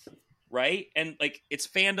love, right? And it's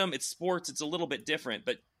fandom, it's sports, it's a little bit different,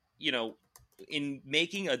 but in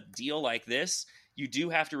making a deal like this, you do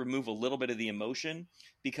have to remove a little bit of the emotion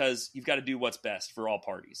because you've got to do what's best for all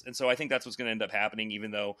parties. And so I think that's what's going to end up happening,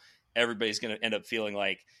 even though everybody's going to end up feeling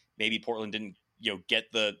like maybe Portland didn't,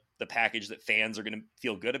 get the package that fans are going to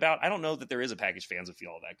feel good about. I don't know that there is a package fans would feel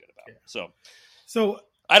all that good about. Yeah. So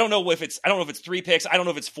I don't know if it's 3 picks. I don't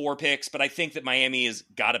know if it's 4 picks, but I think that Miami has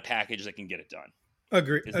got a package that can get it done.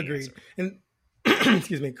 Agreed. And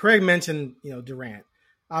excuse me, Craig mentioned, Durant.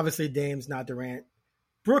 Obviously Dame's not Durant.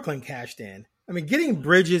 Brooklyn cashed in. I mean, getting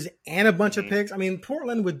Bridges and a bunch of picks,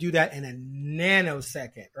 Portland would do that in a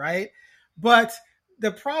nanosecond, right? But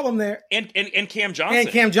the problem there... And Cam Johnson. And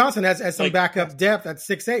Cam Johnson has some backup depth at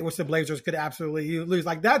 6'8", which the Blazers could absolutely lose.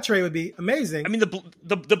 That trade would be amazing.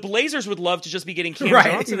 The Blazers would love to just be getting Cam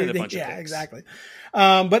Johnson and a bunch of picks. Yeah, exactly.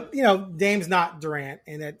 But, Dame's not Durant.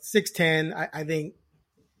 And at 6'10",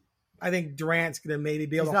 I think Durant's going to maybe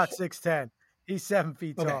be able to... He's not 6'10". He's 7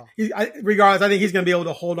 feet tall. Regardless, I think he's going to be able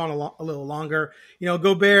to hold on a little longer.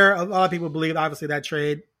 Gobert, a lot of people believe, obviously, that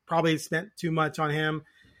trade probably spent too much on him.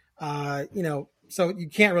 So you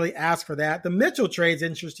can't really ask for that. The Mitchell trade's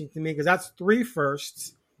interesting to me because that's 3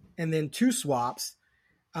 firsts and then 2 swaps.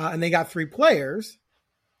 And they got 3 players.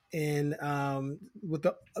 And with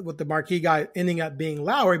the marquee guy ending up being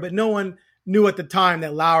Lowry, but no one knew at the time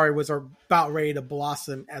that Lowry was about ready to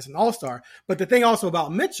blossom as an all-star. But the thing also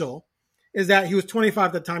about Mitchell is that he was 25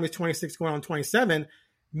 at the time. He's 26 going on 27.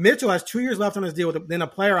 Mitchell has 2 years left on his deal with then a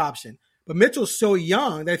player option. But Mitchell's so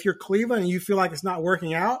young that if you're Cleveland and you feel like it's not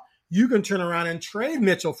working out, you can turn around and trade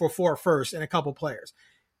Mitchell for 4 firsts and a couple players.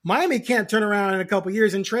 Miami can't turn around in a couple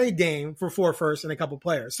years and trade Dame for 4 firsts and a couple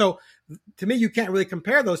players. So to me, you can't really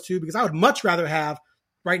compare those two because I would much rather have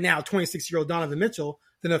right now 26-year-old Donovan Mitchell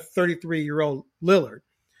than a 33-year-old Lillard.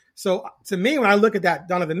 So to me, when I look at that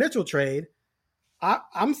Donovan Mitchell trade,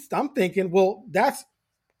 I'm thinking, well, that's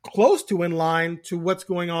close to in line to what's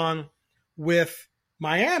going on with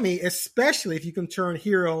Miami, especially if you can turn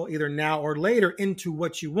Hero either now or later into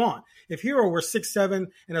what you want. If Hero were 6'7"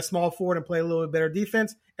 and a small forward and play a little bit better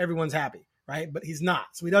defense, everyone's happy, right? But he's not,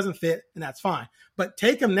 so he doesn't fit, and that's fine. But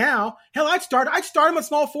take him now. Hell, I'd start him at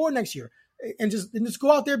small forward next year and just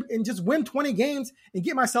go out there and just win 20 games and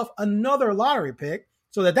get myself another lottery pick.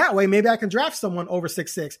 So that way, maybe I can draft someone over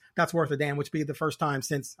 6'6" that's worth a damn, which would be the first time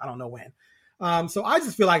since I don't know when. So I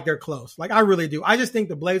just feel like they're close. I really do. I just think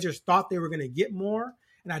the Blazers thought they were going to get more.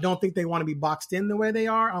 And I don't think they want to be boxed in the way they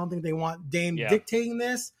are. I don't think they want Dame dictating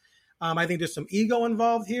this. I think there's some ego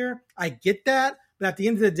involved here. I get that. But at the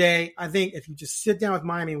end of the day, I think if you just sit down with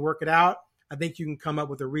Miami and work it out, I think you can come up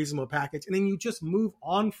with a reasonable package. And then you just move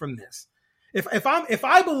on from this. If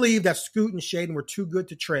I believe that Scoot and Shaedon were too good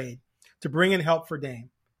to trade to bring in help for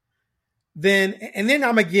Dame, then I'm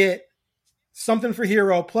going to get something for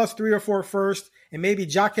Hero plus 3 or 4 first and maybe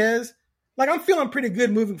Jaquez. Like, I'm feeling pretty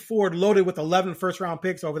good moving forward, loaded with 11 first-round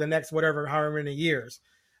picks over the next however many years.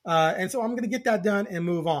 And so I'm going to get that done and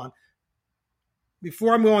move on.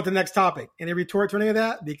 Before I move on to the next topic, any retort to any of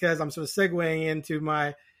that? Because I'm sort of segueing into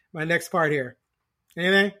my next part here.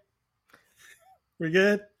 Anything? We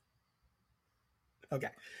good? Okay.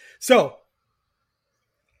 So,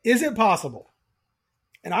 is it possible?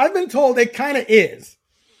 And I've been told it kind of is,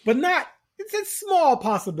 but not, it's a small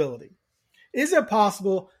possibility. Is it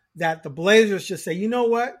possible that the Blazers just say, you know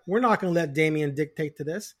what? We're not going to let Damian dictate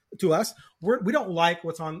to us. We don't like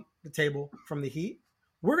what's on the table from the Heat.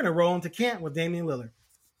 We're going to roll into camp with Damian Lillard.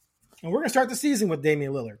 And we're going to start the season with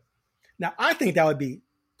Damian Lillard. Now, I think that would be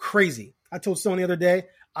crazy. I told someone the other day,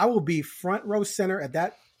 I will be front row center at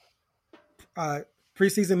that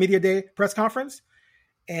preseason media day press conference.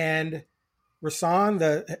 And Rasan,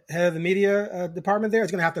 the head of the media department there,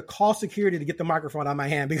 is going to have to call security to get the microphone out of my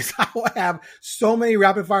hand because I will have so many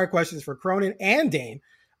rapid fire questions for Cronin and Dame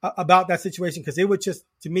about that situation because it would just,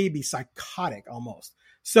 to me, be psychotic almost.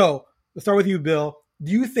 So let's start with you, Bill.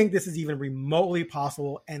 Do you think this is even remotely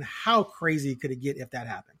possible, and how crazy could it get if that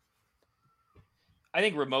happened? I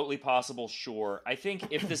think remotely possible, sure. I think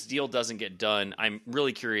if this deal doesn't get done, I'm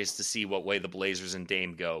really curious to see what way the Blazers and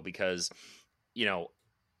Dame go because, you know,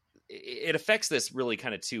 it affects this really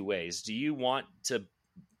kind of two ways. Do you want to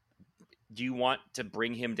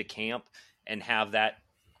bring him to camp and have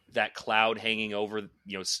that cloud hanging over,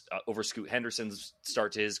 you know, over Scoot Henderson's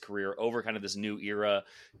start to his career, over kind of this new era?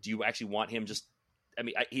 Do you actually want him just?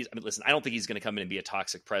 Listen, I don't think he's going to come in and be a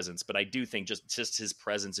toxic presence, but I do think just his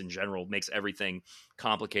presence in general makes everything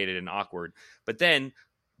complicated and awkward. But then,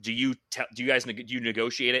 do you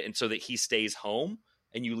negotiate it and so that he stays home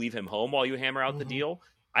and you leave him home while you hammer out the deal?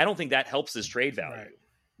 I don't think that helps his trade value,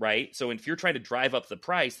 right? So if you're trying to drive up the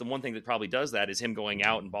price, the one thing that probably does that is him going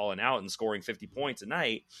out and balling out and scoring 50 points a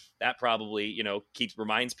night. That probably, you know,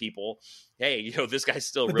 reminds people, hey, you know, this guy's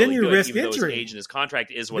still really good, even though his age and his contract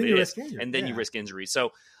is what it is. And then you risk injury.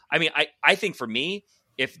 So, I mean, I think for me,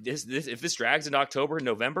 if this drags into October and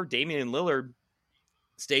November, Damian Lillard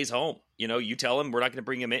stays home. You know, you tell him we're not going to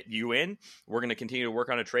bring you in. We're going to continue to work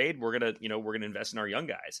on a trade. We're going to invest in our young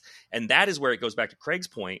guys. And that is where it goes back to Craig's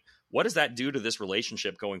point. What does that do to this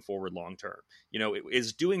relationship going forward long term? You know,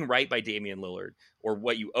 is doing right by Damian Lillard or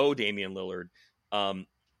what you owe Damian Lillard,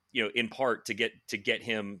 you know, in part to get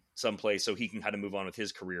him someplace so he can kind of move on with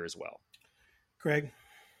his career as well. Craig.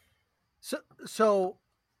 So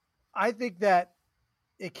I think that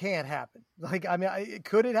it can't happen. Like, I mean,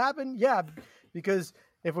 could it happen? Yeah, because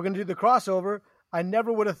if we're going to do the crossover, I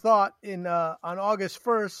never would have thought on August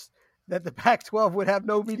 1st that the Pac-12 would have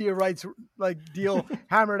no media rights deal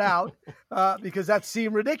hammered out because that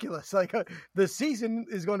seemed ridiculous. Like the season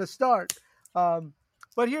is going to start.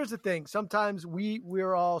 But here's the thing. Sometimes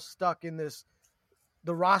we're all stuck in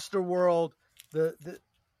the roster world, the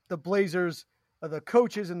Blazers, the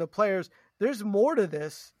coaches and the players. There's more to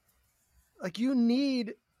this. Like you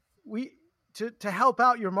need to help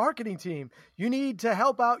out your marketing team. You need to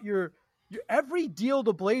help out your every deal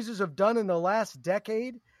the Blazers have done in the last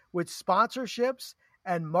decade with sponsorships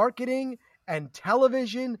and marketing and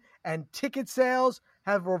television and ticket sales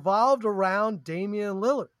have revolved around Damian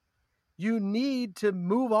Lillard. You need to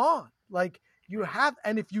move on. Like you have,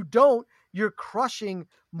 and if you don't, you're crushing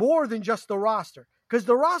more than just the roster because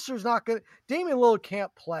the roster is not good. Damian Lillard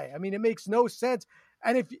can't play. I mean, it makes no sense.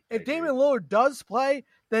 And if Damian Lillard does play,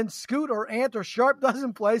 then Scoot or Ant or Sharp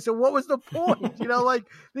doesn't play. So what was the point? You know, like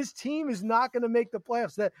this team is not going to make the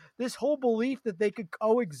playoffs. That this whole belief that they could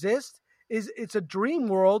coexist it's a dream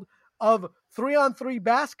world of 3-on-3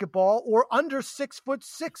 basketball or under 6'6"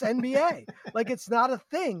 NBA. Like it's not a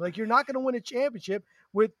thing. Like you're not going to win a championship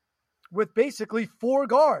with basically 4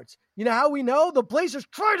 guards. You know how we know? The Blazers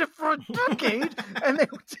tried it for a decade and they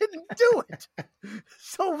didn't do it.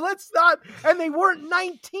 So let's not, and they weren't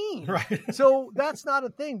 19. Right. So that's not a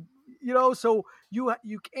thing, you know, so you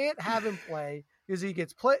can't have him play because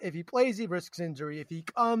if he plays, he risks injury. If he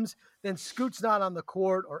comes, then Scoot's not on the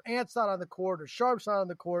court or Ant's not on the court or Sharp's not on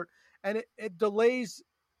the court. And it delays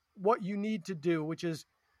what you need to do, which is,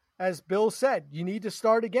 as Bill said, you need to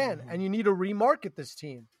start again and you need to remarket this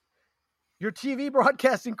team. Your TV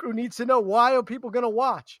broadcasting crew needs to know, why are people going to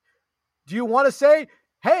watch? Do you want to say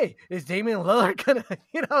hey, is Damian Lillard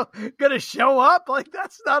gonna show up? Like,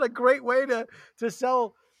 that's not a great way to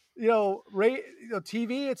sell,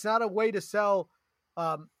 TV. It's not a way to sell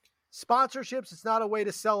sponsorships. It's not a way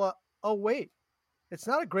to sell it's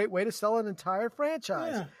not a great way to sell an entire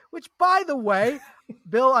franchise. Yeah. Which, by the way,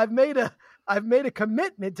 Bill, I've made a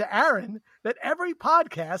commitment to Aaron that every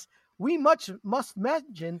podcast we must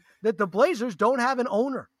mention that the Blazers don't have an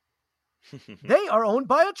owner. They are owned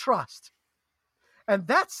by a trust. And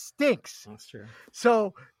that stinks. That's true.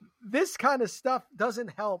 So this kind of stuff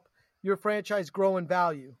doesn't help your franchise grow in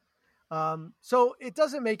value. So it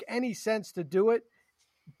doesn't make any sense to do it.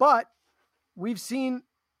 But we've seen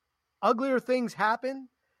uglier things happen.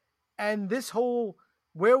 And this whole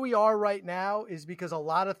where we are right now is because a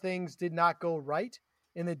lot of things did not go right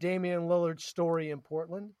in the Damian Lillard story in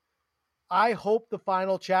Portland. I hope the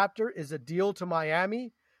final chapter is a deal to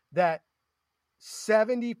Miami that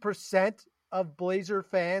 70% of Blazer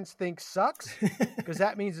fans think sucks, because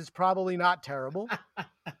that means it's probably not terrible,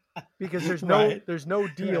 because there's no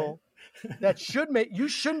deal that you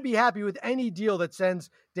shouldn't be happy with any deal that sends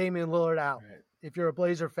Damian Lillard out if you're a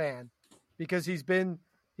Blazer fan, because he's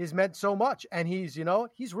meant so much, and he's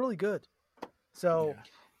really good. So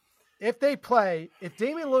if Damian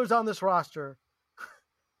Lillard's on this roster,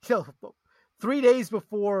 3 days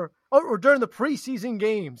before or during the preseason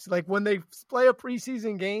games, like when they play a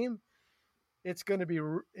preseason game, it's going to be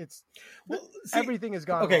everything is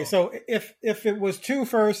gone. Okay, wrong. so if it was 2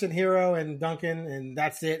 firsts and Hero and Duncan and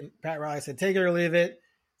that's it, and Pat Riley said take it or leave it,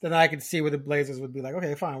 then I could see where the Blazers would be like,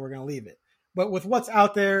 okay, fine, we're going to leave it. But with what's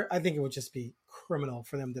out there, I think it would just be criminal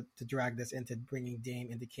for them to drag this into bringing Dame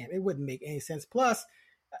into camp. It wouldn't make any sense. Plus,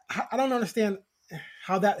 I don't understand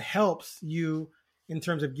how that helps you in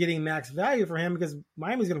terms of getting max value for him, because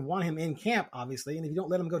Miami's going to want him in camp, obviously. And if you don't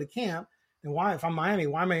let him go to camp, then if I'm Miami,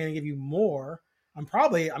 why am I going to give you more? Why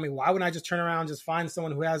wouldn't I just turn around and just find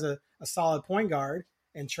someone who has a solid point guard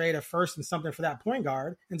and trade a first and something for that point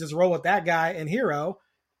guard and just roll with that guy and Hero?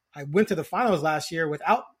 I went to the finals last year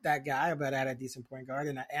without that guy, but I had a decent point guard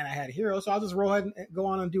and I had Hero. So I'll just roll ahead and go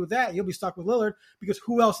on and do with that. You'll be stuck with Lillard, because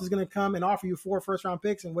who else is going to come and offer you 4 first-round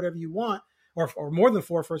picks and whatever you want, or more than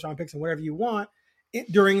 4 first-round picks and whatever you want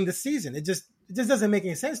during the season? It just doesn't make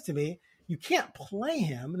any sense to me. You can't play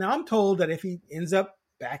him. Now, I'm told that if he ends up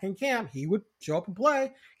back in camp, he would show up and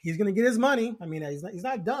play. He's going to get his money. I mean, he's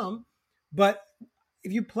not dumb. But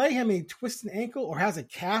if you play him and he twists an ankle or has a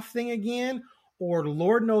calf thing again, or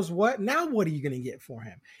Lord knows what, now what are you going to get for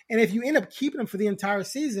him? And if you end up keeping him for the entire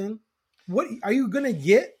season, what are you going to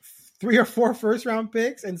get? 3 or 4 first-round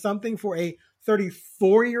picks and something for a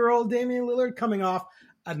 34-year-old Damian Lillard coming off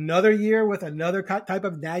another year with another type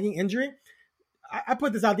of nagging injury? I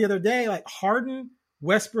put this out the other day, like Harden,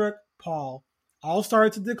 Westbrook, Paul all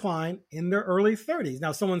started to decline in their early 30s.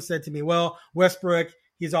 Now, someone said to me, well, Westbrook,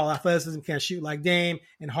 he's all athleticism, can't shoot like Dame,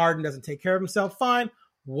 and Harden doesn't take care of himself. Fine,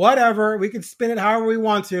 whatever. We can spin it however we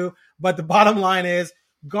want to. But the bottom line is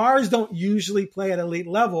guards don't usually play at elite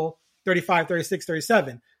level 35, 36,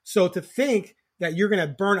 37. So to think that you're going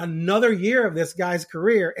to burn another year of this guy's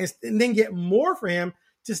career and then get more for him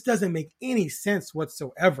just doesn't make any sense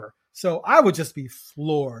whatsoever. So I would just be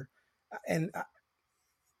floored. And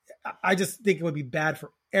I just think it would be bad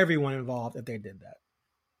for everyone involved if they did that.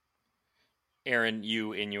 Aaron,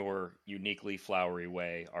 you, in your uniquely flowery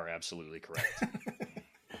way, are absolutely correct.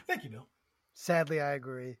 Thank you, Bill. Sadly, I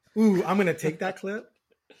agree. Ooh, I'm going to take that clip.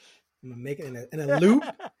 I'm going to make it in a loop,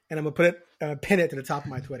 and I'm going to pin it to the top of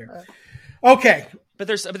my Twitter. Okay. But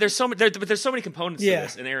there's so many components to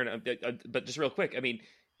this. And Aaron, but just real quick, I mean,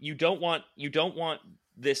 you don't want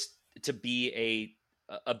this to be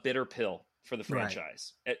a bitter pill for the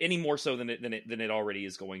franchise, any more so than it already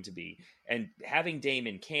is going to be. And having Dame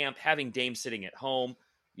in camp, having Dame sitting at home,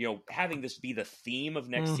 having this be the theme of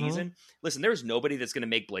next season. Listen, there's nobody that's going to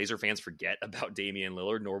make Blazer fans forget about Damian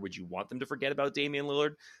Lillard, nor would you want them to forget about Damian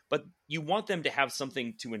Lillard, but you want them to have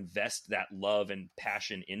something to invest that love and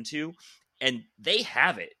passion into. And they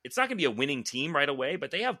have it. It's not going to be a winning team right away, but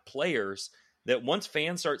they have players that once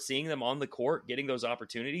fans start seeing them on the court, getting those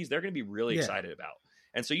opportunities, they're going to be really excited about.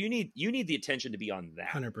 And so you need the attention to be on that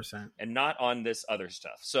 100% and not on this other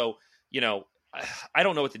stuff. So, I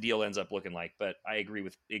don't know what the deal ends up looking like, but I agree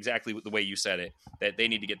with exactly the way you said it, that they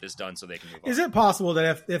need to get this done so they can move on. Is it possible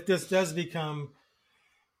that if this does become,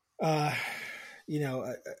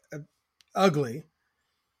 ugly,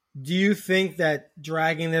 do you think that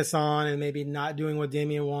dragging this on and maybe not doing what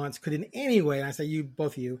Damian wants could in any way, and I say you,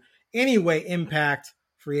 both of you, any way impact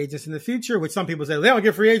free agents in the future, which some people say they don't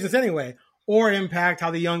get free agents anyway, or impact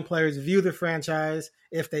how the young players view the franchise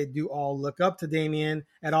if they do all look up to Damian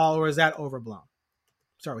at all, or is that overblown?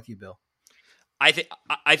 start with you, Bill. I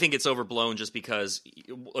think it's overblown just because,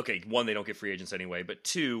 okay, one, they don't get free agents anyway, but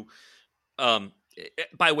two,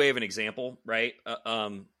 by way of an example, right?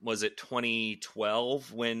 Was it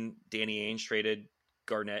 2012 when Danny Ainge traded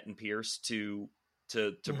Garnett and Pierce to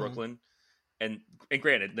Brooklyn? And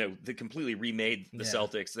granted, no, they completely remade the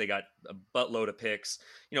Celtics. They got a buttload of picks.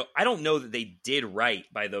 I don't know that they did right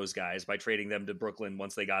by those guys by trading them to Brooklyn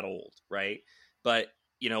once they got old, right? But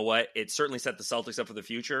you know what? It certainly set the Celtics up for the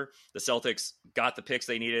future. The Celtics got the picks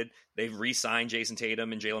they needed. They've re-signed Jason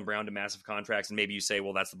Tatum and Jaylen Brown to massive contracts. And maybe you say,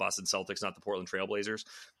 well, that's the Boston Celtics, not the Portland Trailblazers.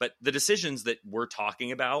 But the decisions that we're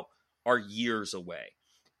talking about are years away.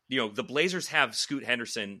 The Blazers have Scoot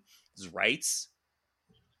Henderson's rights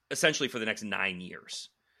essentially for the next 9 years.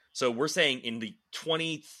 So we're saying in the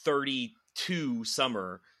 2032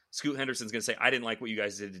 summer, Scoot Henderson's going to say, I didn't like what you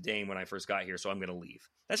guys did to Dame when I first got here, so I'm going to leave.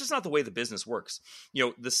 That's just not the way the business works.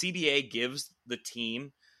 The CBA gives the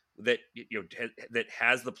team that that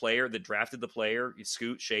has the player, that drafted the player,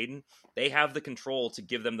 Scoot, Shaden, they have the control to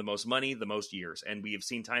give them the most money, the most years. And we have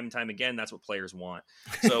seen time and time again, that's what players want.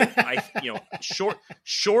 So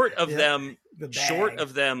short of them,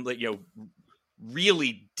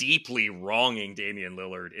 really deeply wronging Damian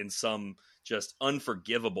Lillard in some just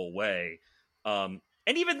unforgivable way.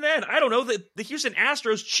 And even then, I don't know that the Houston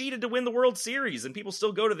Astros cheated to win the World Series, and people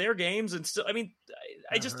still go to their games. And still,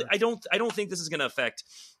 I don't think this is going to affect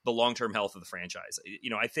the long-term health of the franchise.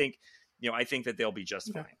 I think that they'll be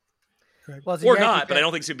just fine, well, or not. But I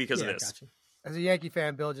don't think it's because of this. Gotcha. As a Yankee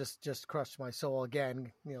fan, Bill just crushed my soul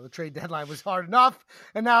again. The trade deadline was hard enough,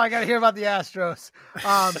 and now I got to hear about the Astros.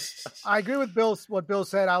 I agree with what Bill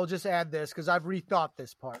said. I will just add this because I've rethought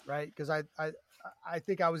this part, right? Because I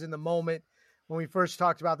think I was in the moment when we first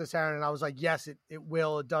talked about this, Aaron, and I was like, yes, it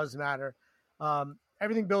does matter.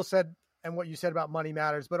 Everything Bill said and what you said about money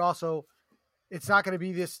matters, but also it's not going to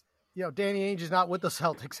be this, Danny Ainge is not with the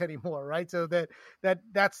Celtics anymore, right? So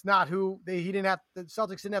that's not who the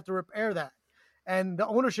Celtics didn't have to repair that. And the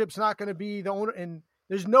ownership's not going to be the owner, and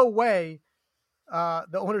there's no way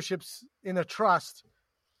the ownership's in a trust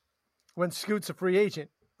when Scoot's a free agent.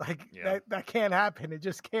 That can't happen. It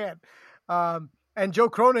just can't. And Joe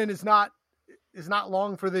Cronin is not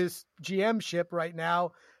long for this GM ship right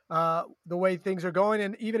now, the way things are going.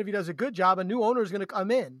 And even if he does a good job, a new owner is going to come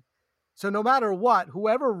in. So no matter what,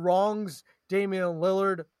 whoever wrongs Damian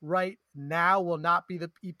Lillard right now will not be the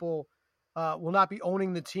people, will not be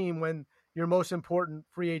owning the team when your most important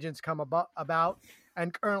free agents come about.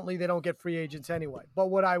 And currently they don't get free agents anyway. But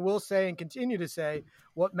what I will say and continue to say,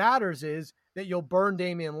 what matters is that you'll burn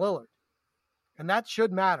Damian Lillard. And that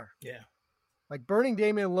should matter. Yeah. Like burning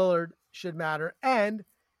Damian Lillard should matter. And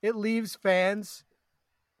it leaves fans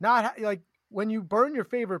not like when you burn your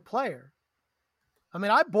favorite player.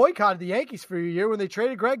 I boycotted the Yankees for a year when they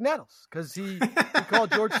traded Greg Nettles because he called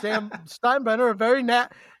George Steinbrenner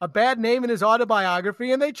a bad name in his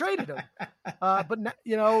autobiography, and they traded him. But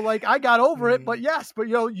I got over it. But yes,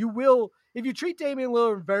 you will, if you treat Damian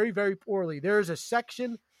Lillard very, very poorly, there is a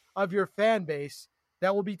section of your fan base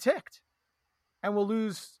that will be ticked and will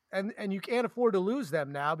lose. And you can't afford to lose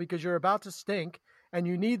them now because you're about to stink and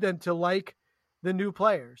you need them to like the new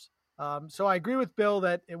players. So I agree with Bill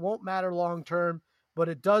that it won't matter long-term, but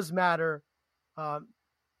it does matter that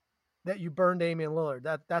you burn Damian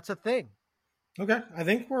Lillard. That's a thing. Okay. I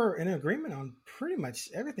think we're in agreement on pretty much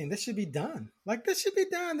everything. This should be done. This should be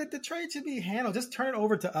done. That the trade should be handled. Just turn it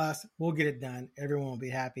over to us. We'll get it done. Everyone will be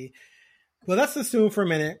happy. But let's assume for a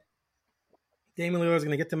minute Damian Lillard is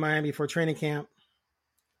going to get to Miami for training camp,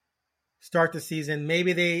 start the season.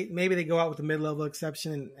 Maybe they go out with a mid-level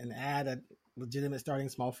exception and add a legitimate starting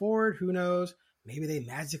small forward. Who knows? Maybe they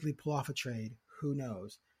magically pull off a trade. Who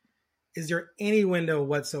knows? Is there any window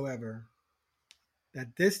whatsoever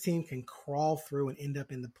that this team can crawl through and end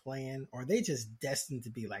up in the play-in? Or are they just destined to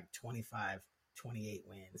be 25, 28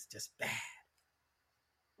 wins? Just bad.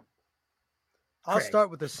 I'll start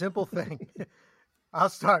with a simple thing.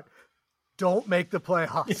 Don't make the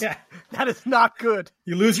playoffs. Yeah. That is not good.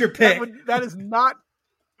 You lose your pick. That is not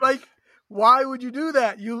why would you do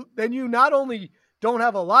that? Then you not only don't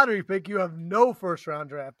have a lottery pick, you have no first-round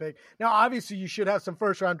draft pick. Now, obviously, you should have some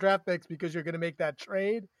first-round draft picks because you're going to make that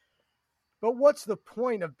trade. But what's the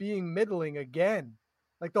point of being middling again?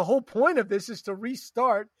 The whole point of this is to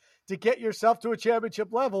restart, to get yourself to a championship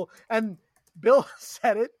level. And Bill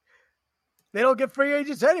said it. They don't get free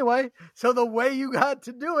agents anyway. So the way you got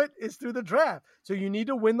to do it is through the draft. So you need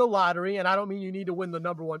to win the lottery. And I don't mean you need to win the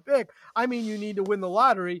number one pick. I mean you need to win the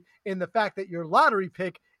lottery in the fact that your lottery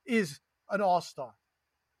pick is an all-star.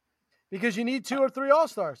 Because you need 2 or 3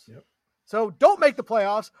 all-stars. Yep. So don't make the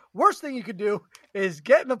playoffs. Worst thing you could do is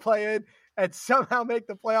get in the play-in and somehow make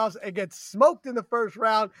the playoffs and get smoked in the first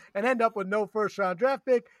round and end up with no first-round draft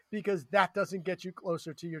pick, because that doesn't get you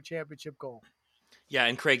closer to your championship goal. Yeah,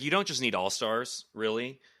 and Craig, you don't just need all-stars,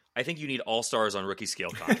 really. I think you need all-stars on rookie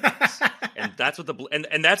scale contracts. And that's what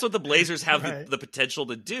that's what the Blazers have Right. the potential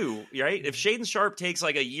to do, right? If Shaedon Sharpe takes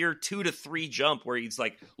like a year 2 to 3 jump where he's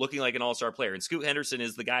like looking like an all-star player, and Scoot Henderson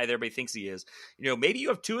is the guy that everybody thinks he is, maybe you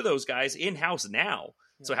have 2 of those guys in-house now.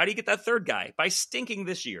 So how do you get that third guy? By stinking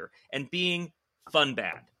this year and being fun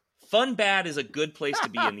bad. Fun bad is a good place to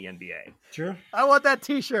be in the NBA. Sure. I want that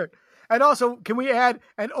T-shirt. And also, can we add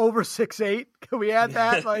an over 6'8"? Can we add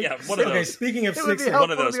that? Like, Yeah, one of Okay, those. speaking of it would be 6'8",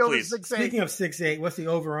 One of helpful those, to be over please. 6'8". speaking of 6'8", what's the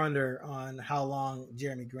over/under on how long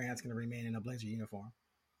Jeremy Grant's going to remain in a Blazer uniform?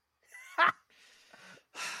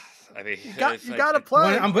 I mean, You got to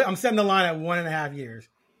play. I'm setting the line at 1.5 years.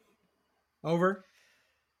 Over?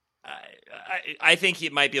 I think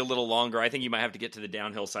it might be a little longer. I think you might have to get to the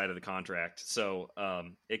downhill side of the contract. So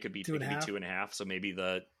it could be 2.5. So maybe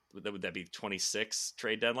would that be 26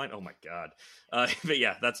 trade deadline? Oh my God. But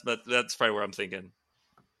yeah, that's probably where I'm thinking.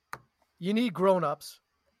 You need grown-ups,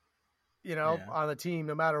 Yeah. on the team,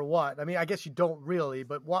 no matter what. I mean, I guess you don't really,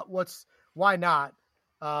 but why not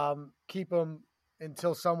keep them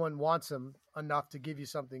until someone wants them enough to give you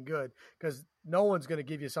something good? Because no one's going to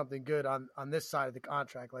give you something good on this side of the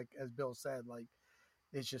contract. Like, as Bill said, like,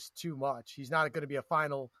 it's just too much. He's not going to be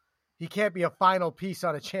he can't be a final piece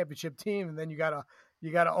on a championship team. And then you got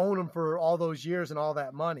to own him for all those years and all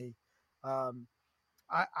that money.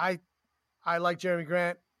 I like Jeremy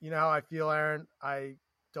Grant. You know how I feel, Aaron.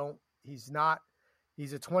 He's a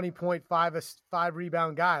 20.5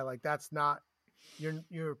 rebound guy. Like, that's not,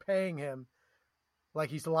 you're paying him like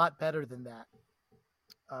he's a lot better than that.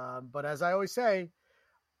 But as I always say,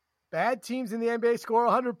 bad teams in the NBA score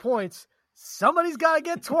 100 points. Somebody's got to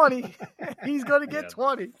get 20. He's going to get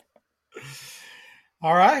 20.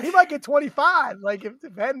 All right. He might get 25, like, if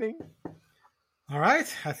depending. All right.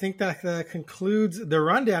 I think that concludes the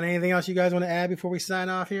rundown. Anything else you guys want to add before we sign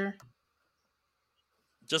off here?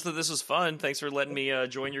 Just that this was fun. Thanks for letting me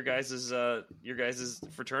join your guys'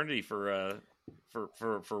 fraternity for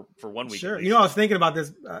 1 week. Sure. I was thinking about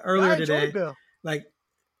this earlier today. Bill. Like,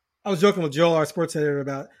 I was joking with Joel, our sports editor,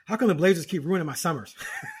 about how come the Blazers keep ruining my summers?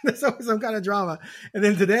 There's always some kind of drama. And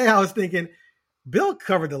then today I was thinking, Bill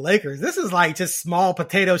covered the Lakers. This is like just small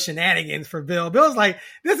potato shenanigans for Bill. Bill's like,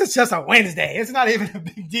 this is just a Wednesday. It's not even a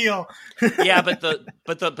big deal. Yeah, but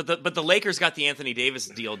the Lakers got the Anthony Davis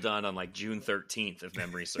deal done on like June 13th, if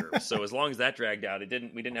memory serves. So as long as that dragged out, we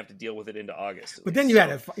didn't have to deal with it into August. But then you had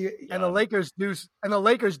And the Lakers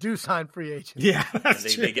do sign free agents. Yeah,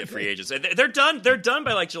 that's true. They get free agents. And they're done. They're done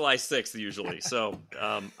by like July 6th usually. So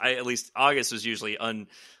at least August was usually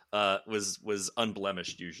was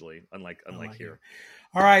unblemished usually, unlike here.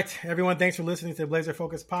 All right, everyone, thanks for listening to the Blazer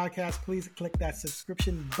Focus podcast. Please click that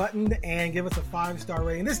subscription button and give us a 5-star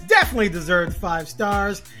rating. This definitely deserves 5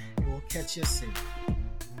 stars, and we'll catch you soon.